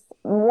 it's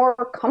more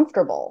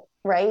comfortable,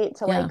 right?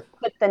 To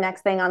put the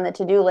next thing on the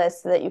to-do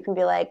list so that you can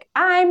be like,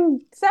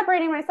 I'm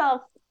separating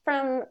myself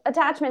from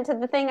attachment to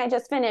the thing I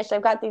just finished.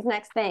 I've got these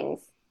next things.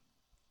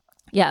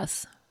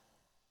 Yes.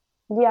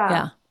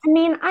 Yeah. I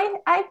mean,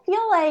 I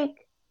feel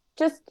like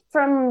just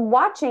from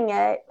watching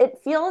it, it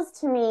feels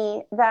to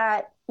me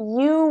that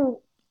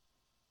you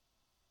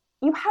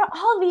had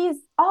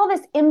all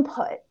this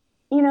input.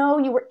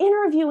 You were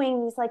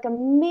interviewing these like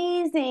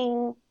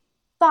amazing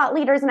thought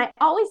leaders. And I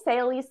always say,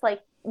 at least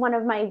like one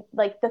of my,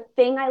 like the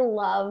thing I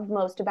love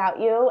most about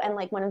you and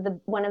like one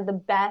of the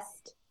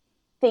best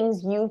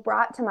things you've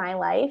brought to my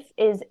life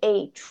is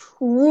a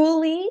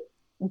truly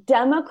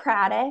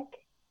democratic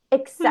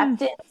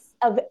acceptance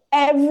of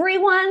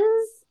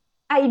everyone's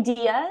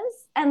ideas.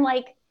 And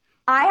like,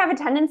 I have a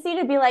tendency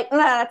to be like,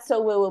 that's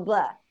so woo woo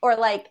blah, or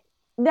like,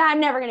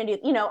 I'm never going to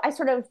do, I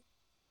sort of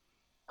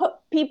put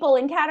people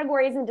in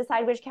categories and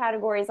decide which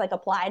categories like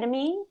apply to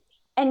me.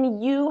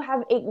 And you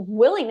have a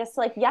willingness to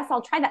like, yes,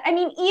 I'll try that. I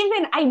mean,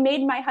 even I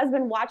made my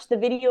husband watch the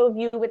video of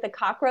you with the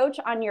cockroach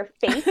on your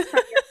face from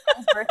your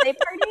son's birthday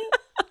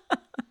party.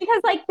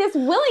 Because like this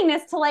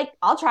willingness to like,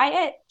 I'll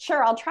try it.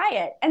 Sure, I'll try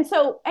it. And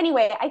so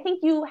anyway, I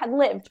think you had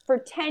lived for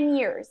 10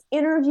 years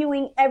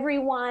interviewing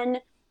everyone,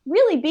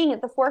 really being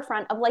at the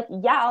forefront of like,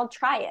 yeah, I'll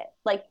try it.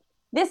 Like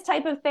this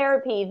type of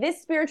therapy,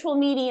 this spiritual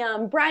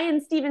medium,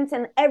 Brian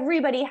Stevenson,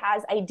 everybody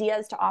has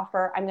ideas to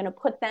offer. I'm going to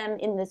put them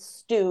in the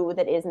stew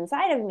that is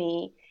inside of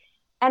me.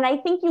 And I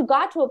think you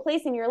got to a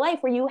place in your life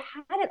where you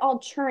had it all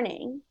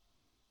churning.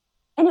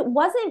 And it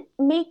wasn't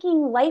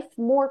making life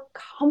more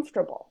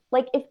comfortable.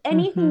 Like if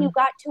anything, you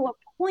got to a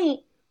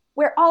point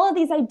where all of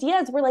these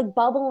ideas were like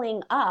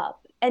bubbling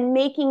up and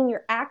making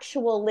your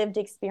actual lived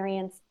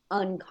experience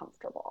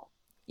uncomfortable.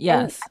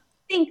 Yes. And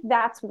I think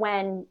that's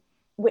when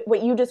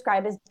what you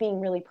describe as being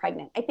really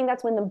pregnant. I think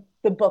that's when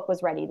the book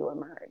was ready to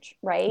emerge,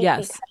 right?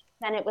 Yes. Because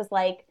then it was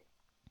like,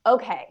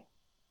 okay,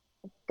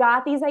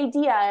 got these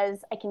ideas.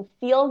 I can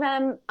feel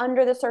them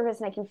under the surface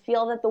and I can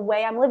feel that the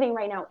way I'm living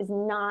right now is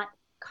not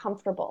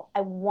comfortable.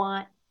 I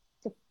want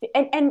to,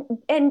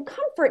 and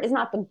comfort is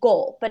not the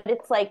goal, but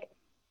it's like,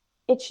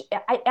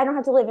 I don't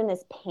have to live in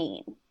this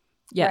pain.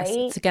 Yes. Right?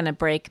 It's going to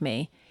break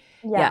me.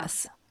 Yeah.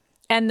 Yes.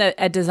 And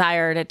a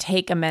desire to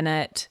take a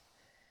minute,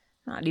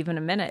 not even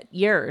a minute,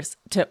 years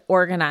to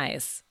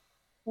organize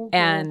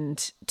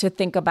and to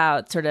think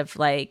about sort of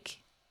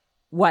like,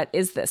 what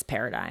is this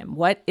paradigm?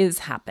 What is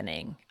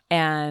happening?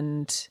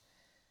 And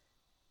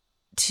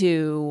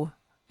to,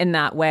 in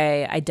that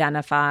way,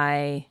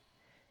 identify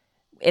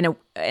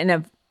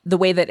the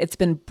way that it's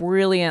been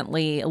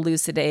brilliantly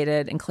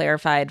elucidated and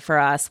clarified for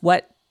us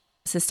what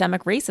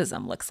systemic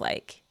racism looks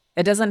like.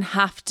 It doesn't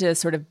have to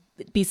sort of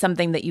be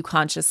something that you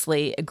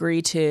consciously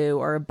agree to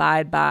or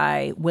abide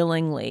by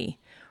willingly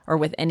or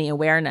with any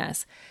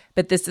awareness,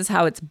 but this is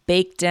how it's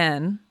baked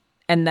in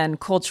and then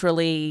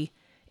culturally,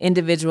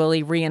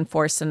 individually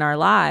reinforced in our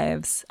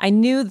lives. I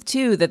knew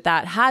too that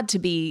there had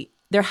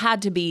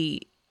to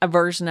be a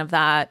version of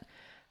that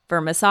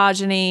for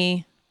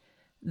misogyny,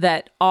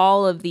 that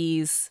all of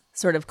these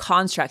sort of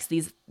constructs,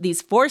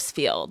 these force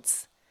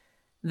fields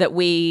that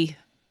we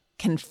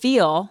can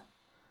feel,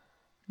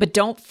 but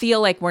don't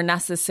feel like we're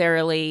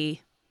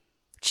necessarily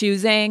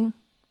choosing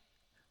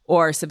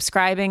or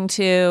subscribing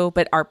to,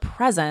 but are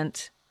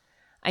present,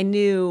 I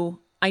knew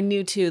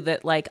too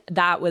that like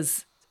that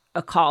was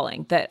a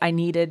calling, that I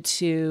needed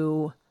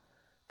to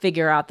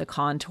figure out the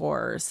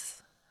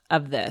contours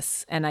of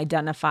this and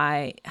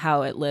identify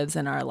how it lives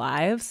in our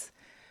lives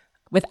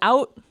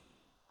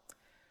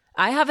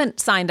I haven't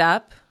signed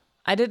up.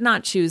 I did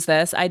not choose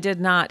this. I did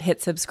not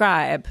hit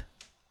subscribe,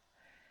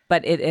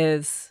 but it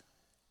is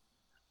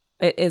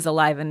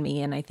alive in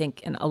me, and I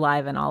think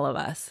alive in all of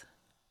us.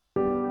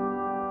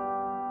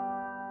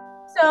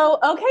 So,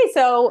 okay,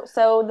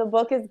 so the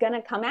book is going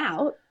to come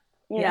out,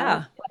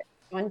 Yeah.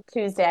 on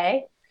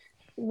Tuesday.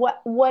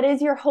 What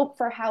is your hope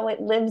for how it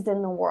lives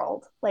in the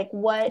world? Like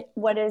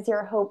what is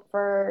your hope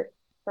for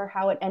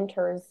how it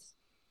enters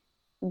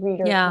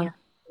readers' hands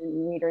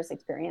and readers'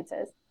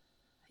 experiences?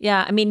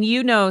 Yeah. I mean,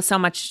 you know so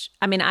much.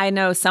 I mean, I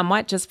know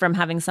somewhat just from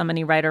having so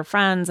many writer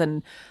friends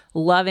and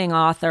loving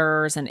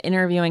authors and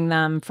interviewing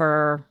them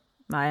for,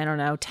 I don't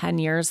know, 10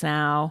 years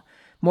now,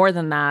 more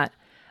than that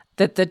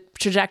the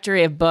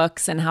trajectory of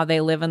books and how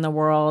they live in the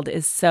world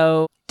is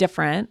so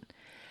different.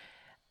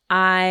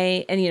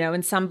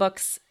 And some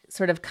books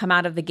sort of come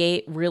out of the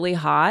gate really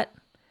hot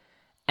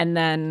and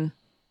then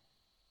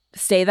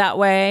stay that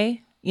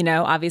way.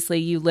 Obviously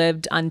you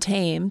lived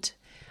Untamed,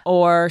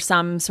 or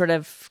some sort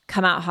of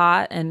come out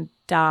hot and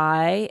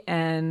die,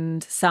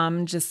 and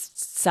some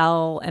just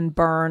sell and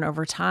burn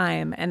over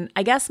time. And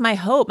I guess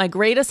my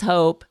greatest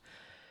hope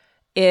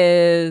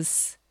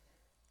is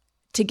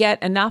to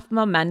get enough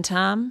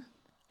momentum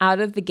out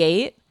of the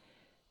gate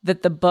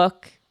that the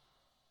book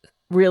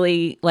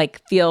really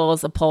like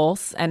feels a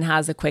pulse and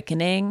has a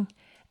quickening.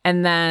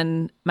 And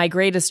then my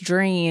greatest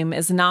dream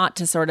is not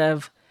to sort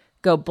of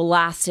go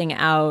blasting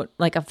out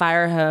like a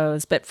fire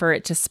hose, but for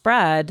it to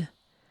spread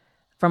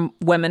from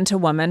woman to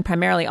woman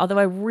primarily, although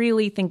I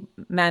really think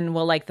men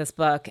will like this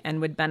book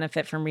and would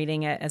benefit from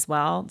reading it as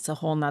well. It's a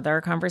whole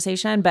nother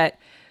conversation, but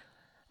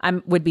I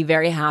would be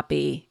very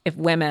happy if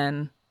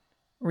women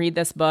read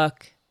this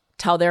book,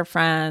 tell their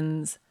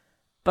friends,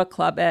 book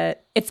club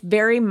it. It's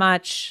very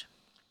much,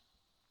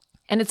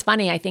 and it's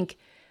funny, I think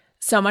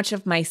so much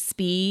of my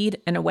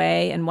speed in a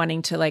way and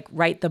wanting to like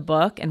write the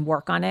book and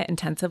work on it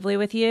intensively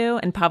with you,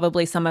 and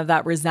probably some of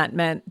that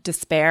resentment,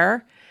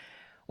 despair,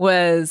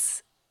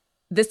 was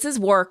this is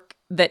work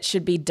that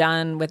should be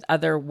done with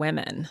other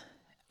women.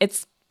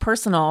 It's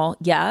personal,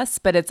 yes,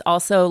 but it's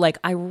also like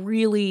I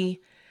really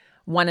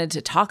wanted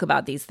to talk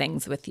about these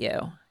things with you.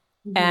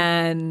 Mm-hmm.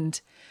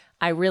 And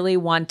I really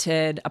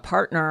wanted a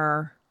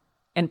partner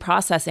in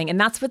processing. And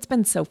that's what's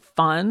been so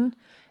fun,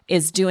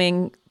 is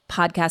doing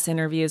podcast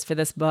interviews for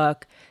this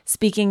book,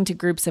 speaking to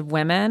groups of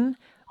women,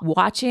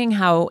 watching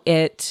how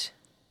it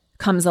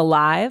comes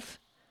alive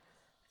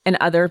in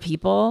other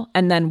people,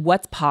 and then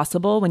what's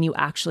possible when you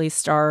actually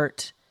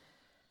start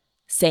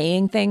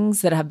saying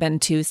things that have been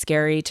too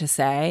scary to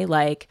say,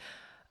 like,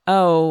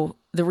 oh,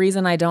 the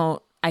reason I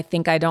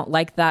think I don't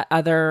like that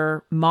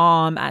other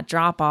mom at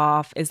drop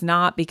off is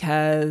not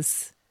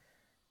because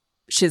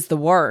she's the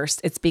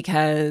worst. It's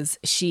because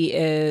she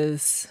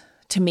is,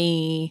 to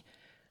me,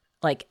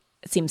 like,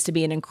 seems to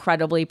be an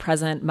incredibly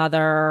present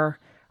mother.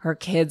 Her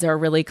kids are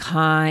really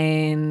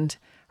kind.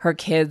 Her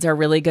kids are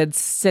really good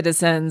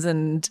citizens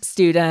and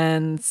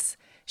students.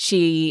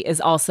 She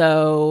is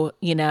also,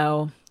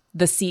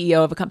 the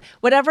CEO of a company,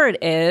 whatever it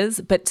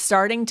is, but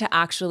starting to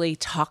actually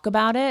talk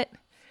about it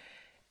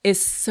is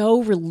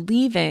so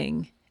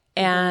relieving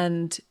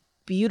and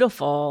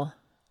beautiful.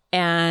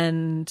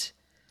 And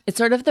it's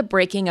sort of the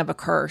breaking of a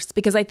curse,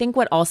 because I think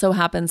what also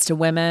happens to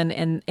women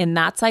in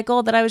that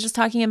cycle that I was just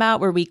talking about,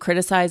 where we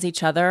criticize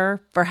each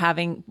other for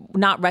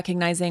not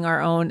recognizing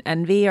our own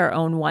envy, our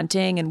own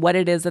wanting, and what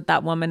it is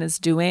that woman is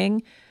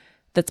doing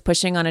that's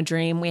pushing on a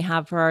dream we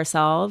have for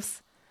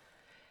ourselves,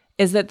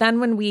 is that then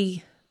when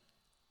we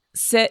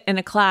sit in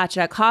a clutch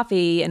at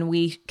coffee and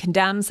we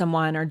condemn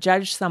someone or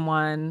judge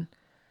someone,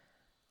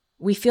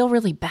 we feel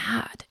really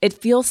bad. It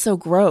feels so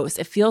gross.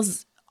 It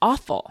feels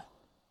awful.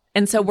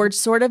 And so we're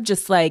sort of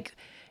just like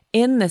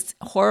in this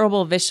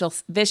horrible,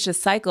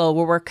 vicious cycle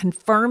where we're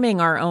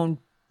confirming our own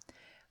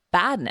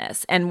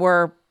badness, and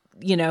we're,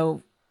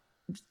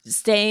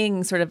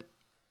 staying sort of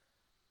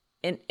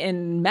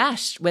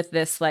enmeshed with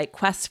this like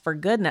quest for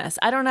goodness.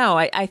 I don't know.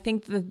 I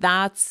think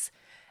that's,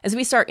 as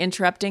we start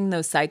interrupting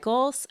those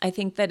cycles, I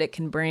think that it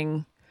can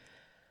bring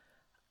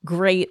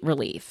great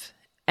relief.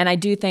 And I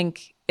do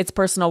think it's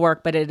personal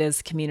work, but it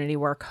is community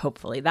work,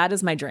 hopefully. That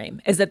is my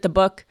dream, is that the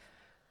book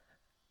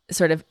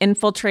sort of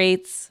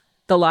infiltrates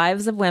the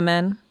lives of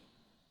women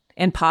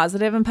in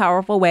positive and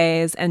powerful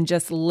ways, and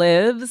just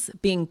lives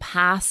being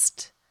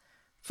passed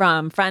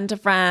from friend to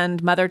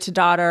friend, mother to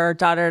daughter,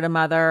 daughter to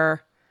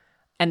mother,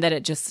 and that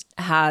it just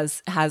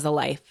has a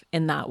life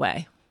in that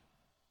way.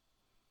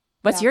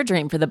 What's your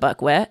dream for the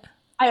book, Whit?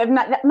 I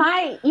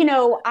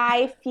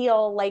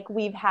feel like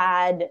we've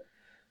had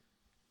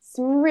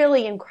some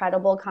really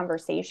incredible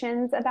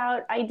conversations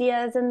about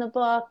ideas in the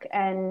book,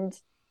 and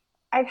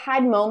I've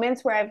had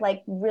moments where I've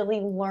like really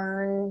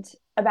learned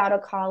about a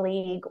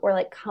colleague or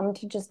like come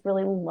to just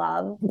really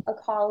love a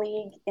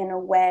colleague in a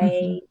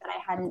way that I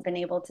hadn't been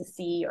able to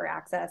see or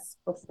access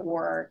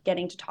before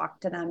getting to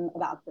talk to them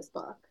about this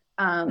book.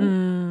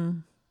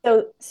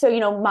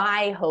 So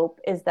my hope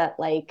is that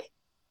like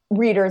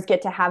readers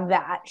get to have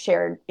that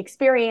shared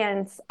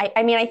experience.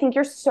 I mean, I think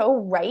you're so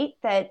right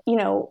that,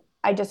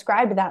 I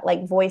described that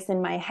like voice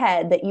in my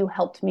head that you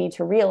helped me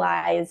to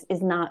realize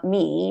is not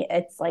me.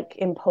 It's like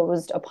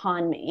imposed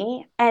upon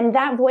me. And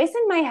that voice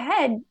in my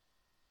head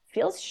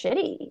feels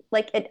shitty.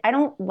 Like I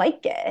don't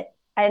like it.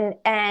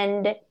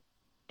 And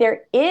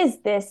there is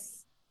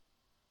this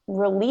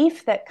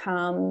relief that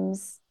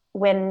comes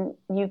when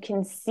you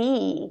can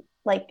see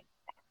like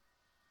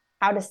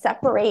how to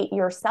separate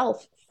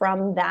yourself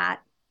from that,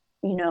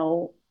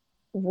 rule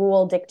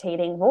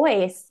dictating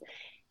voice.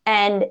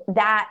 And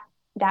that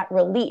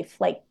relief,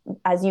 like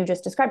as you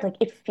just described, like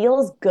it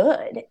feels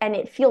good, and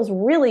it feels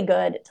really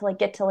good to like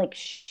get to like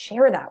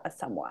share that with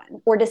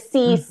someone or to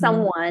see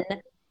someone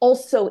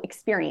also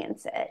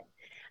experience it.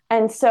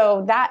 And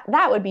so that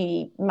would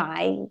be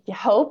my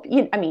hope.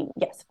 I mean,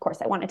 yes, of course,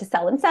 I wanted to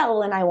sell and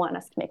sell, and I want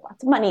us to make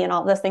lots of money and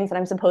all those things that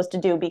I'm supposed to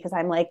do because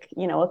I'm like,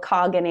 a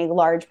cog in a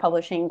large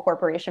publishing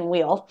corporation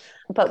wheel.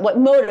 But what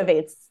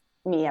motivates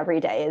me every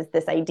day is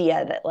this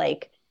idea that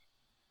like,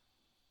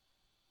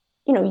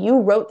 you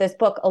wrote this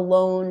book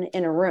alone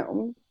in a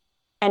room,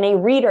 and a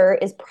reader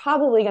is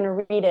probably going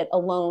to read it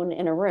alone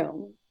in a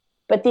room.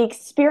 But the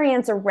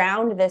experience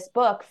around this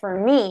book for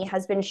me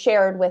has been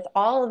shared with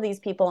all of these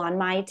people on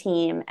my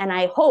team. And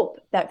I hope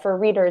that for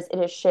readers, it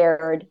is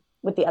shared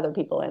with the other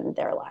people in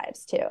their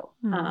lives too.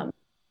 And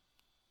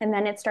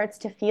then it starts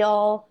to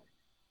feel,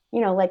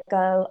 like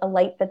a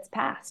light that's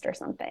passed or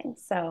something.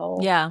 So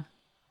yeah.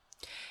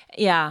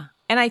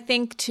 And I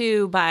think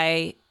too,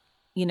 by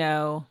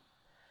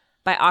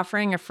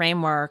offering a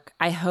framework,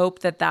 I hope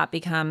that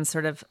becomes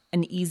sort of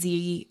an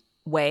easy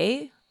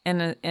way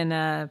in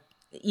a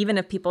even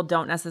if people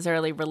don't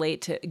necessarily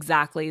relate to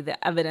exactly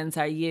the evidence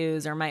I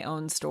use or my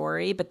own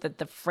story, but that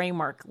the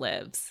framework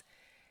lives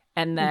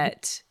and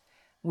that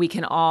we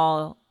can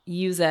all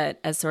use it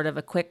as sort of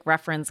a quick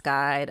reference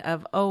guide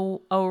of, oh,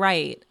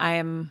 right, I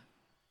am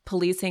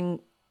policing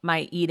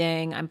my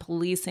eating, I'm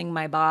policing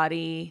my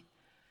body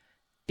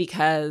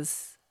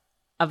because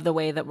of the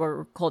way that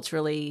we're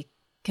culturally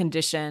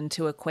conditioned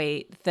to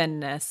equate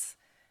thinness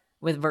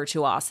with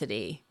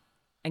virtuosity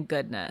and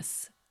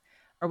goodness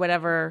or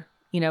whatever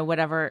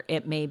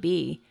it may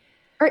be.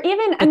 Or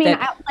even,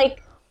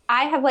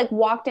 I have like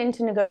walked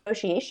into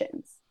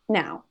negotiations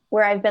now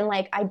where I've been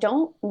like, I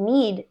don't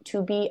need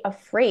to be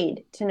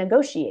afraid to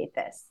negotiate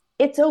this.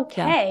 It's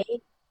okay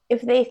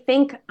if they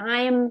think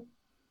I'm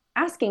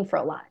asking for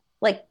a lot.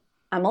 Like,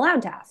 I'm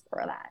allowed to ask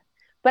for that.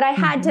 But I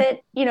had to,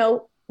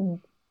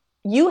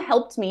 you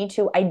helped me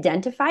to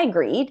identify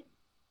greed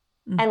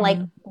and like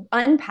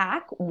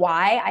unpack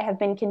why I have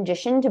been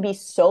conditioned to be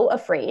so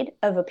afraid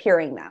of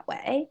appearing that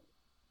way.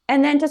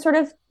 And then to sort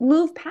of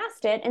move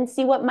past it and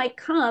see what might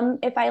come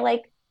if I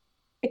like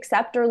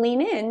accept or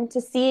lean in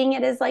to seeing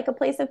it as like a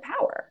place of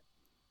power.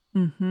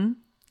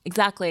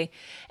 Exactly.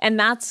 And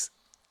that's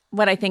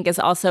what I think is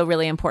also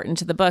really important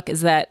to the book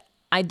is that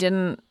I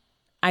didn't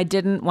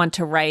want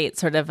to write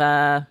sort of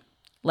a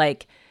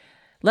like,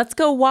 let's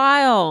go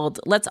wild.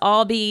 Let's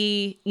all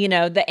be,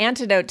 the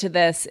antidote to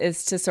this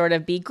is to sort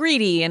of be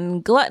greedy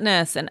and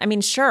gluttonous. And I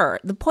mean, sure.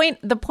 The point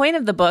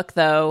of the book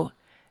though,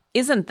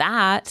 isn't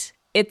that.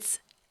 It's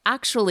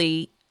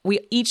actually, we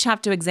each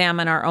have to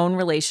examine our own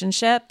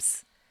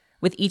relationships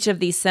with each of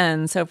these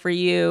sins. So for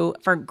you,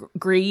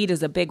 greed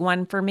is a big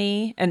one for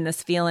me. And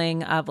this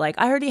feeling of like,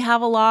 I already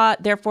have a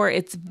lot. Therefore,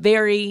 it's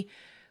very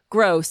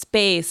gross,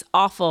 base,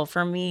 awful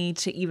for me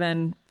to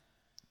even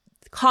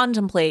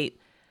contemplate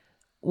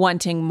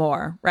wanting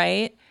more,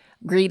 right?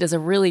 Greed is a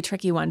really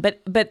tricky one.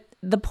 But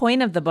the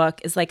point of the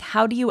book is like,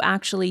 how do you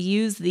actually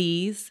use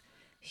these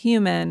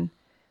human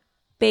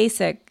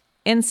basic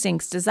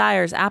instincts,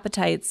 desires,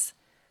 appetites,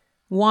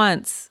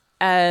 wants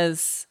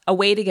as a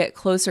way to get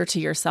closer to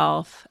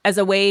yourself, as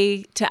a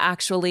way to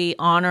actually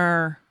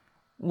honor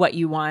what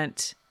you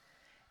want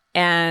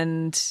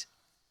and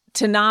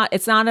to not,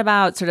 it's not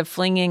about sort of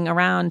flinging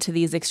around to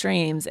these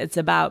extremes. It's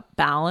about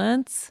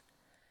balance.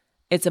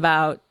 It's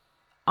about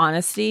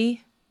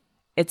honesty.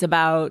 It's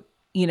about,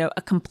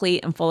 a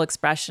complete and full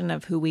expression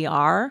of who we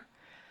are.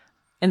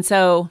 And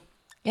so,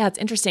 yeah, it's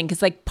interesting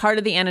because like part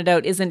of the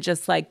antidote isn't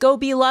just like, go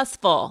be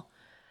lustful,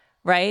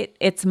 right?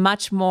 It's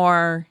much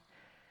more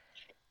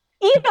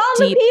eat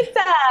all deep. the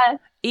pizza.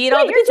 Eat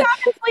all the pizza. Your job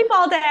and sleep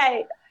all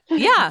day.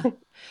 Yeah.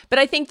 But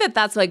I think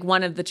that's like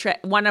one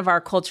of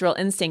our cultural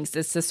instincts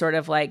is to sort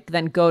of like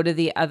then go to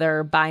the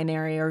other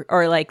binary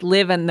or like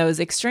live in those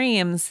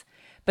extremes.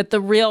 But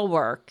the real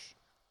work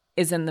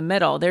is in the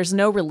middle. There's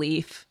no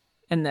relief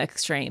in the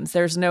extremes.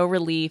 There's no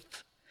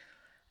relief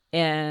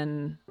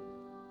in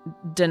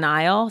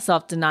denial,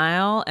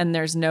 self-denial, and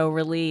there's no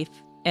relief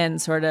in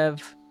sort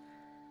of,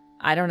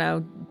 I don't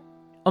know,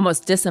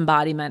 almost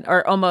disembodiment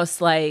or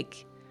almost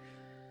like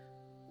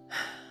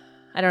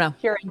I don't know.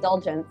 Pure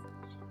indulgence.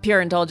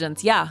 Pure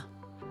indulgence. Yeah.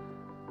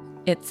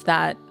 It's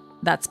that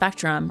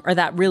spectrum, or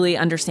that really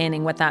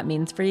understanding what that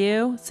means for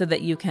you so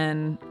that you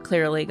can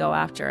clearly go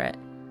after it.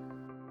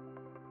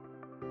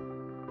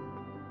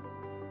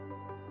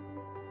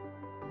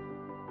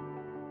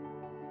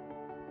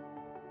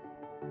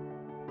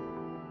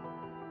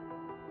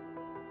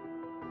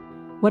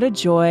 What a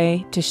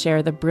joy to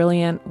share the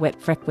brilliant Whit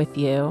Frick with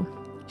you.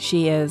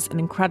 She is an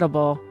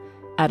incredible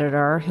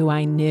editor who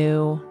I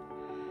knew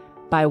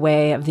by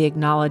way of the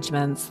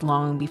acknowledgments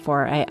long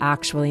before I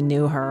actually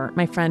knew her.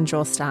 My friend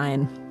Joel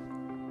Stein,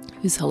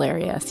 who's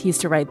hilarious, he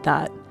used to write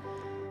that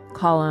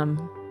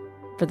column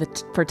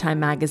for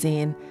Time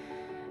magazine.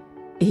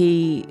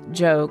 He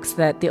jokes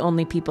that the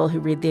only people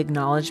who read the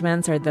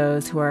acknowledgments are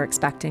those who are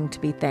expecting to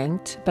be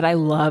thanked. But I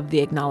love the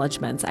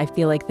acknowledgments. I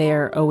feel like they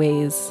are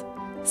always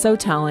so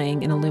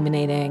telling and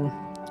illuminating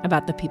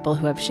about the people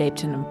who have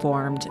shaped and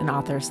informed an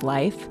author's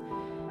life.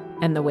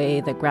 And the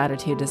way that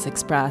gratitude is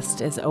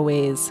expressed is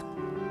always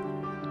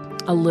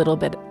a little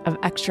bit of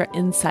extra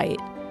insight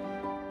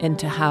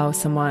into how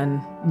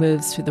someone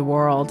moves through the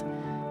world.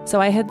 So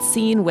I had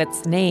seen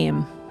Whit's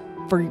name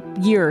for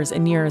years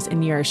and years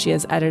and years. She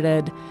has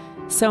edited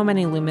so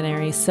many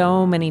luminaries,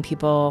 so many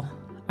people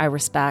I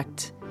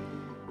respect.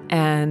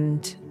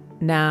 And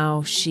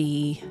now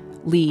she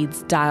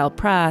leads Dial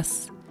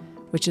Press,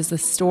 which is a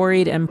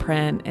storied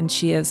imprint, and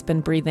she has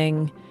been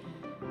breathing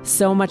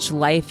so much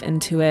life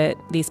into it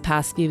these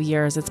past few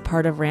years. It's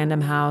part of Random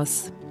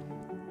House.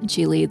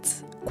 She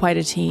leads quite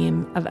a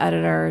team of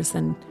editors,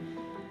 and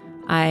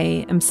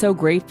I am so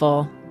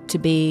grateful to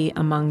be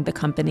among the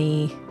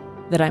company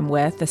that I'm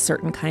with, a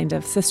certain kind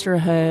of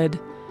sisterhood.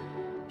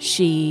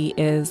 She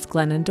is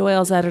Glennon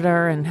Doyle's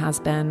editor and has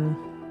been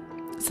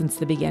since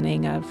the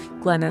beginning of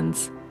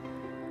Glennon's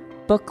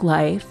book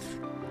life.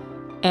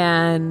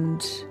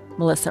 And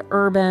Melissa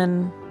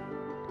Urban,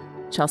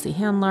 Chelsea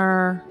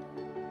Handler,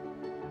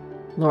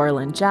 Laura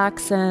Lynn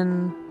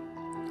Jackson,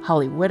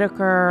 Holly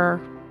Whitaker,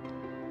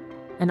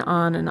 and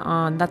on and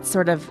on. That's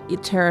sort of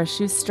Tara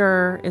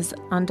Schuster is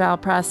on Dial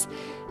Press.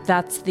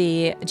 That's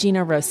the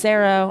Gina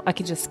Rosero. I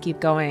could just keep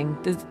going.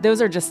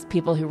 Those are just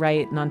people who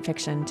write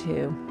nonfiction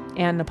too.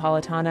 Ann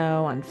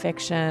Napolitano on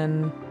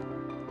fiction.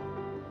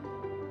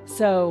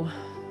 So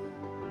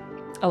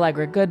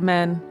Allegra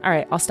Goodman. All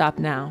right, I'll stop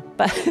now.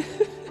 But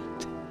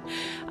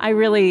I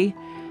really,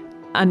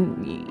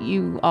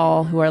 you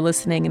all who are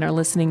listening and are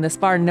listening this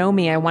far know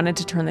me. I wanted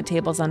to turn the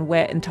tables on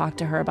Whit and talk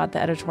to her about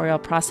the editorial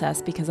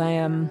process, because I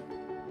am,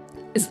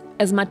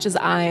 as much as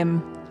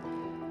I'm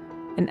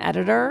an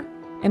editor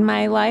in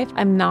my life,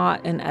 I'm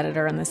not an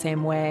editor in the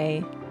same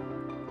way.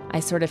 I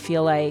sort of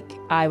feel like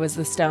I was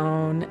the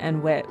stone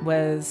and Whit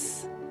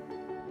was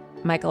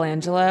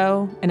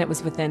Michelangelo, and it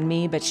was within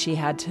me, but she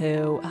had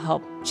to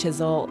help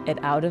chisel it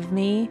out of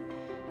me.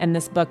 And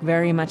this book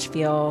very much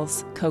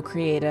feels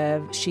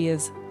co-creative. She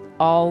is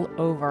all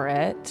over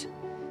it.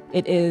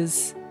 It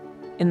is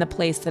in the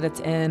place that it's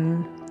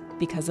in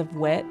because of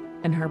Whit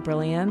and her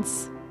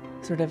brilliance,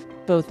 sort of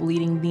both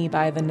leading me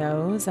by the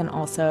nose and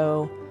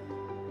also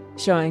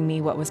showing me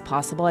what was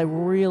possible. I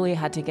really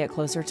had to get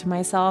closer to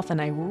myself,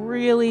 and I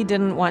really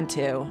didn't want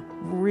to,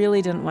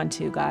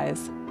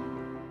 guys.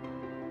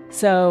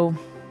 So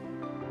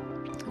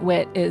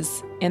Whit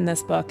is in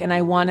this book, and I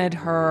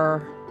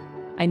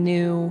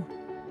knew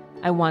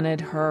I wanted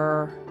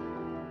her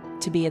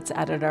to be its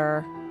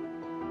editor,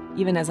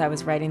 even as I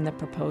was writing the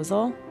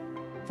proposal,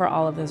 for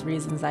all of those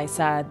reasons I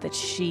said, that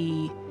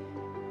she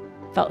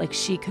felt like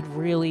she could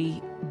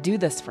really do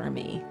this for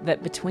me,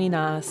 that between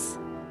us,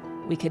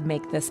 we could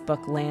make this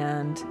book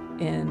land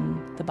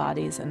in the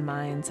bodies and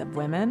minds of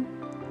women,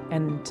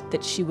 and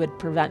that she would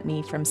prevent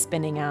me from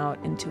spinning out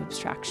into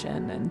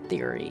abstraction and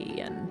theory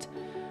and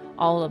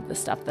all of the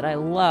stuff that I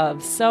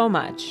love so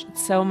much.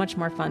 It's so much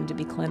more fun to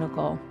be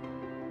clinical.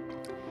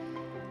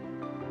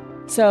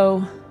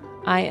 So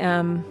I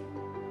am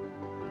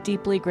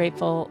deeply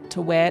grateful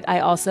to Whit. I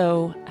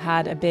also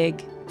had a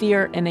big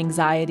fear and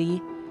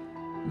anxiety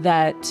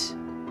that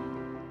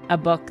a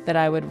book that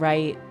I would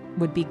write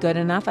would be good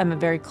enough. I'm a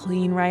very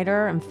clean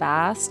writer. I'm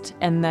fast.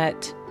 And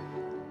that,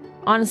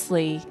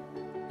 honestly,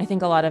 I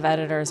think a lot of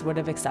editors would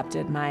have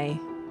accepted my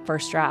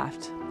first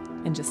draft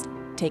and just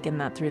taken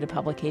that through to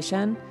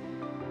publication.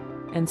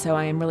 And so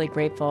I am really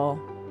grateful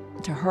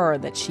to her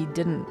that she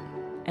didn't,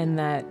 and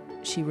that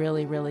she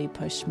really, really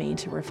pushed me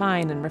to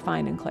refine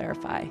and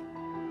clarify.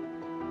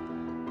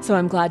 So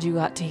I'm glad you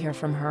got to hear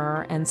from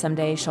her, and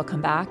someday she'll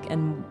come back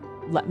and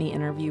let me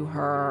interview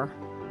her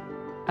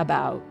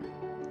about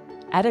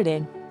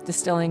editing,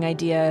 distilling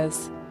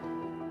ideas,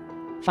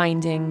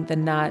 finding the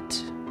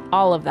nut,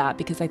 all of that,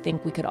 because I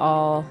think we could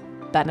all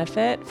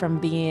benefit from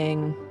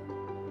being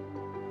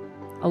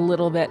a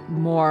little bit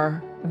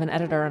more of an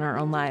editor in our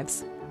own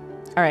lives.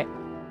 All right.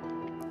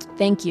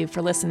 Thank you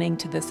for listening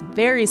to this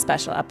very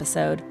special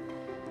episode.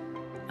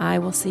 I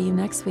will see you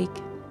next week.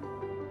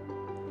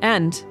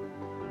 And,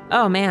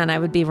 oh man, I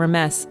would be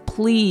remiss.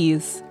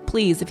 Please,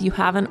 if you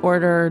haven't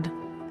ordered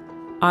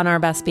On Our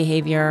Best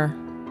Behavior,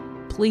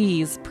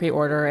 please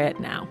pre-order it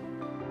now.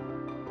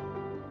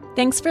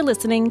 Thanks for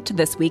listening to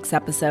this week's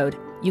episode.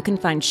 You can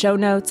find show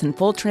notes and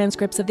full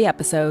transcripts of the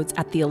episodes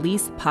at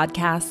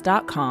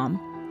theelisepodcast.com.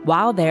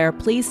 While there,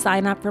 please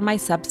sign up for my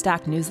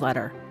Substack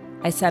newsletter.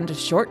 I send a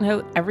short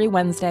note every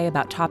Wednesday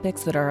about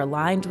topics that are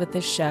aligned with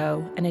this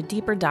show and a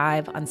deeper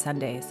dive on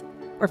Sundays.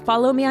 Or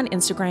follow me on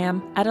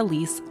Instagram at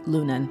Elise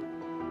Lunan.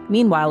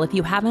 Meanwhile, if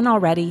you haven't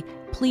already,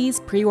 please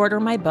pre-order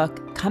my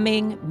book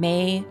coming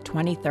May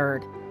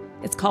 23rd.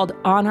 It's called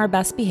On Our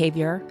Best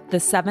Behavior, The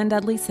 7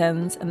 Deadly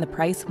Sins and the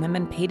Price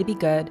Women Pay to Be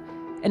Good,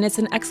 and it's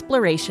an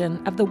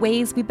exploration of the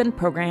ways we've been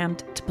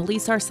programmed to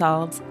police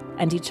ourselves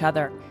and each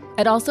other.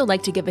 I'd also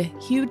like to give a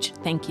huge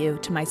thank you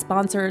to my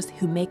sponsors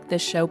who make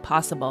this show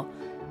possible.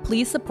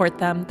 Please support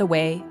them the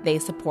way they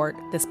support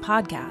this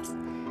podcast.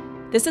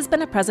 This has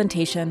been a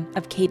presentation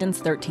of Cadence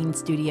 13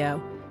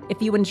 Studio.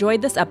 If you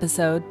enjoyed this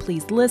episode,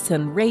 please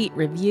listen, rate,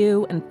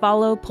 review, and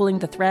follow Pulling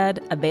the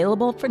Thread,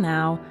 available for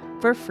now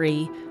for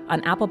free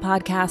on Apple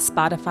Podcasts,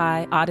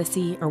 Spotify,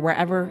 Odyssey, or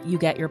wherever you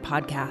get your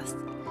podcasts.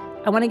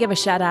 I want to give a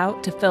shout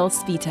out to Phil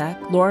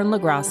Svitek, Lauren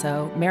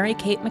Lagrasso, Mary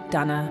Kate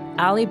McDonough,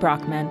 Ali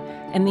Brockman,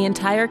 and the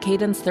entire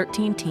Cadence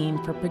 13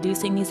 team for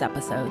producing these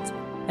episodes,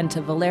 and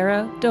to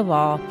Valero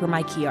Doval for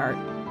my key art.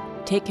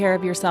 Take care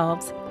of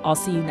yourselves. I'll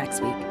see you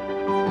next week.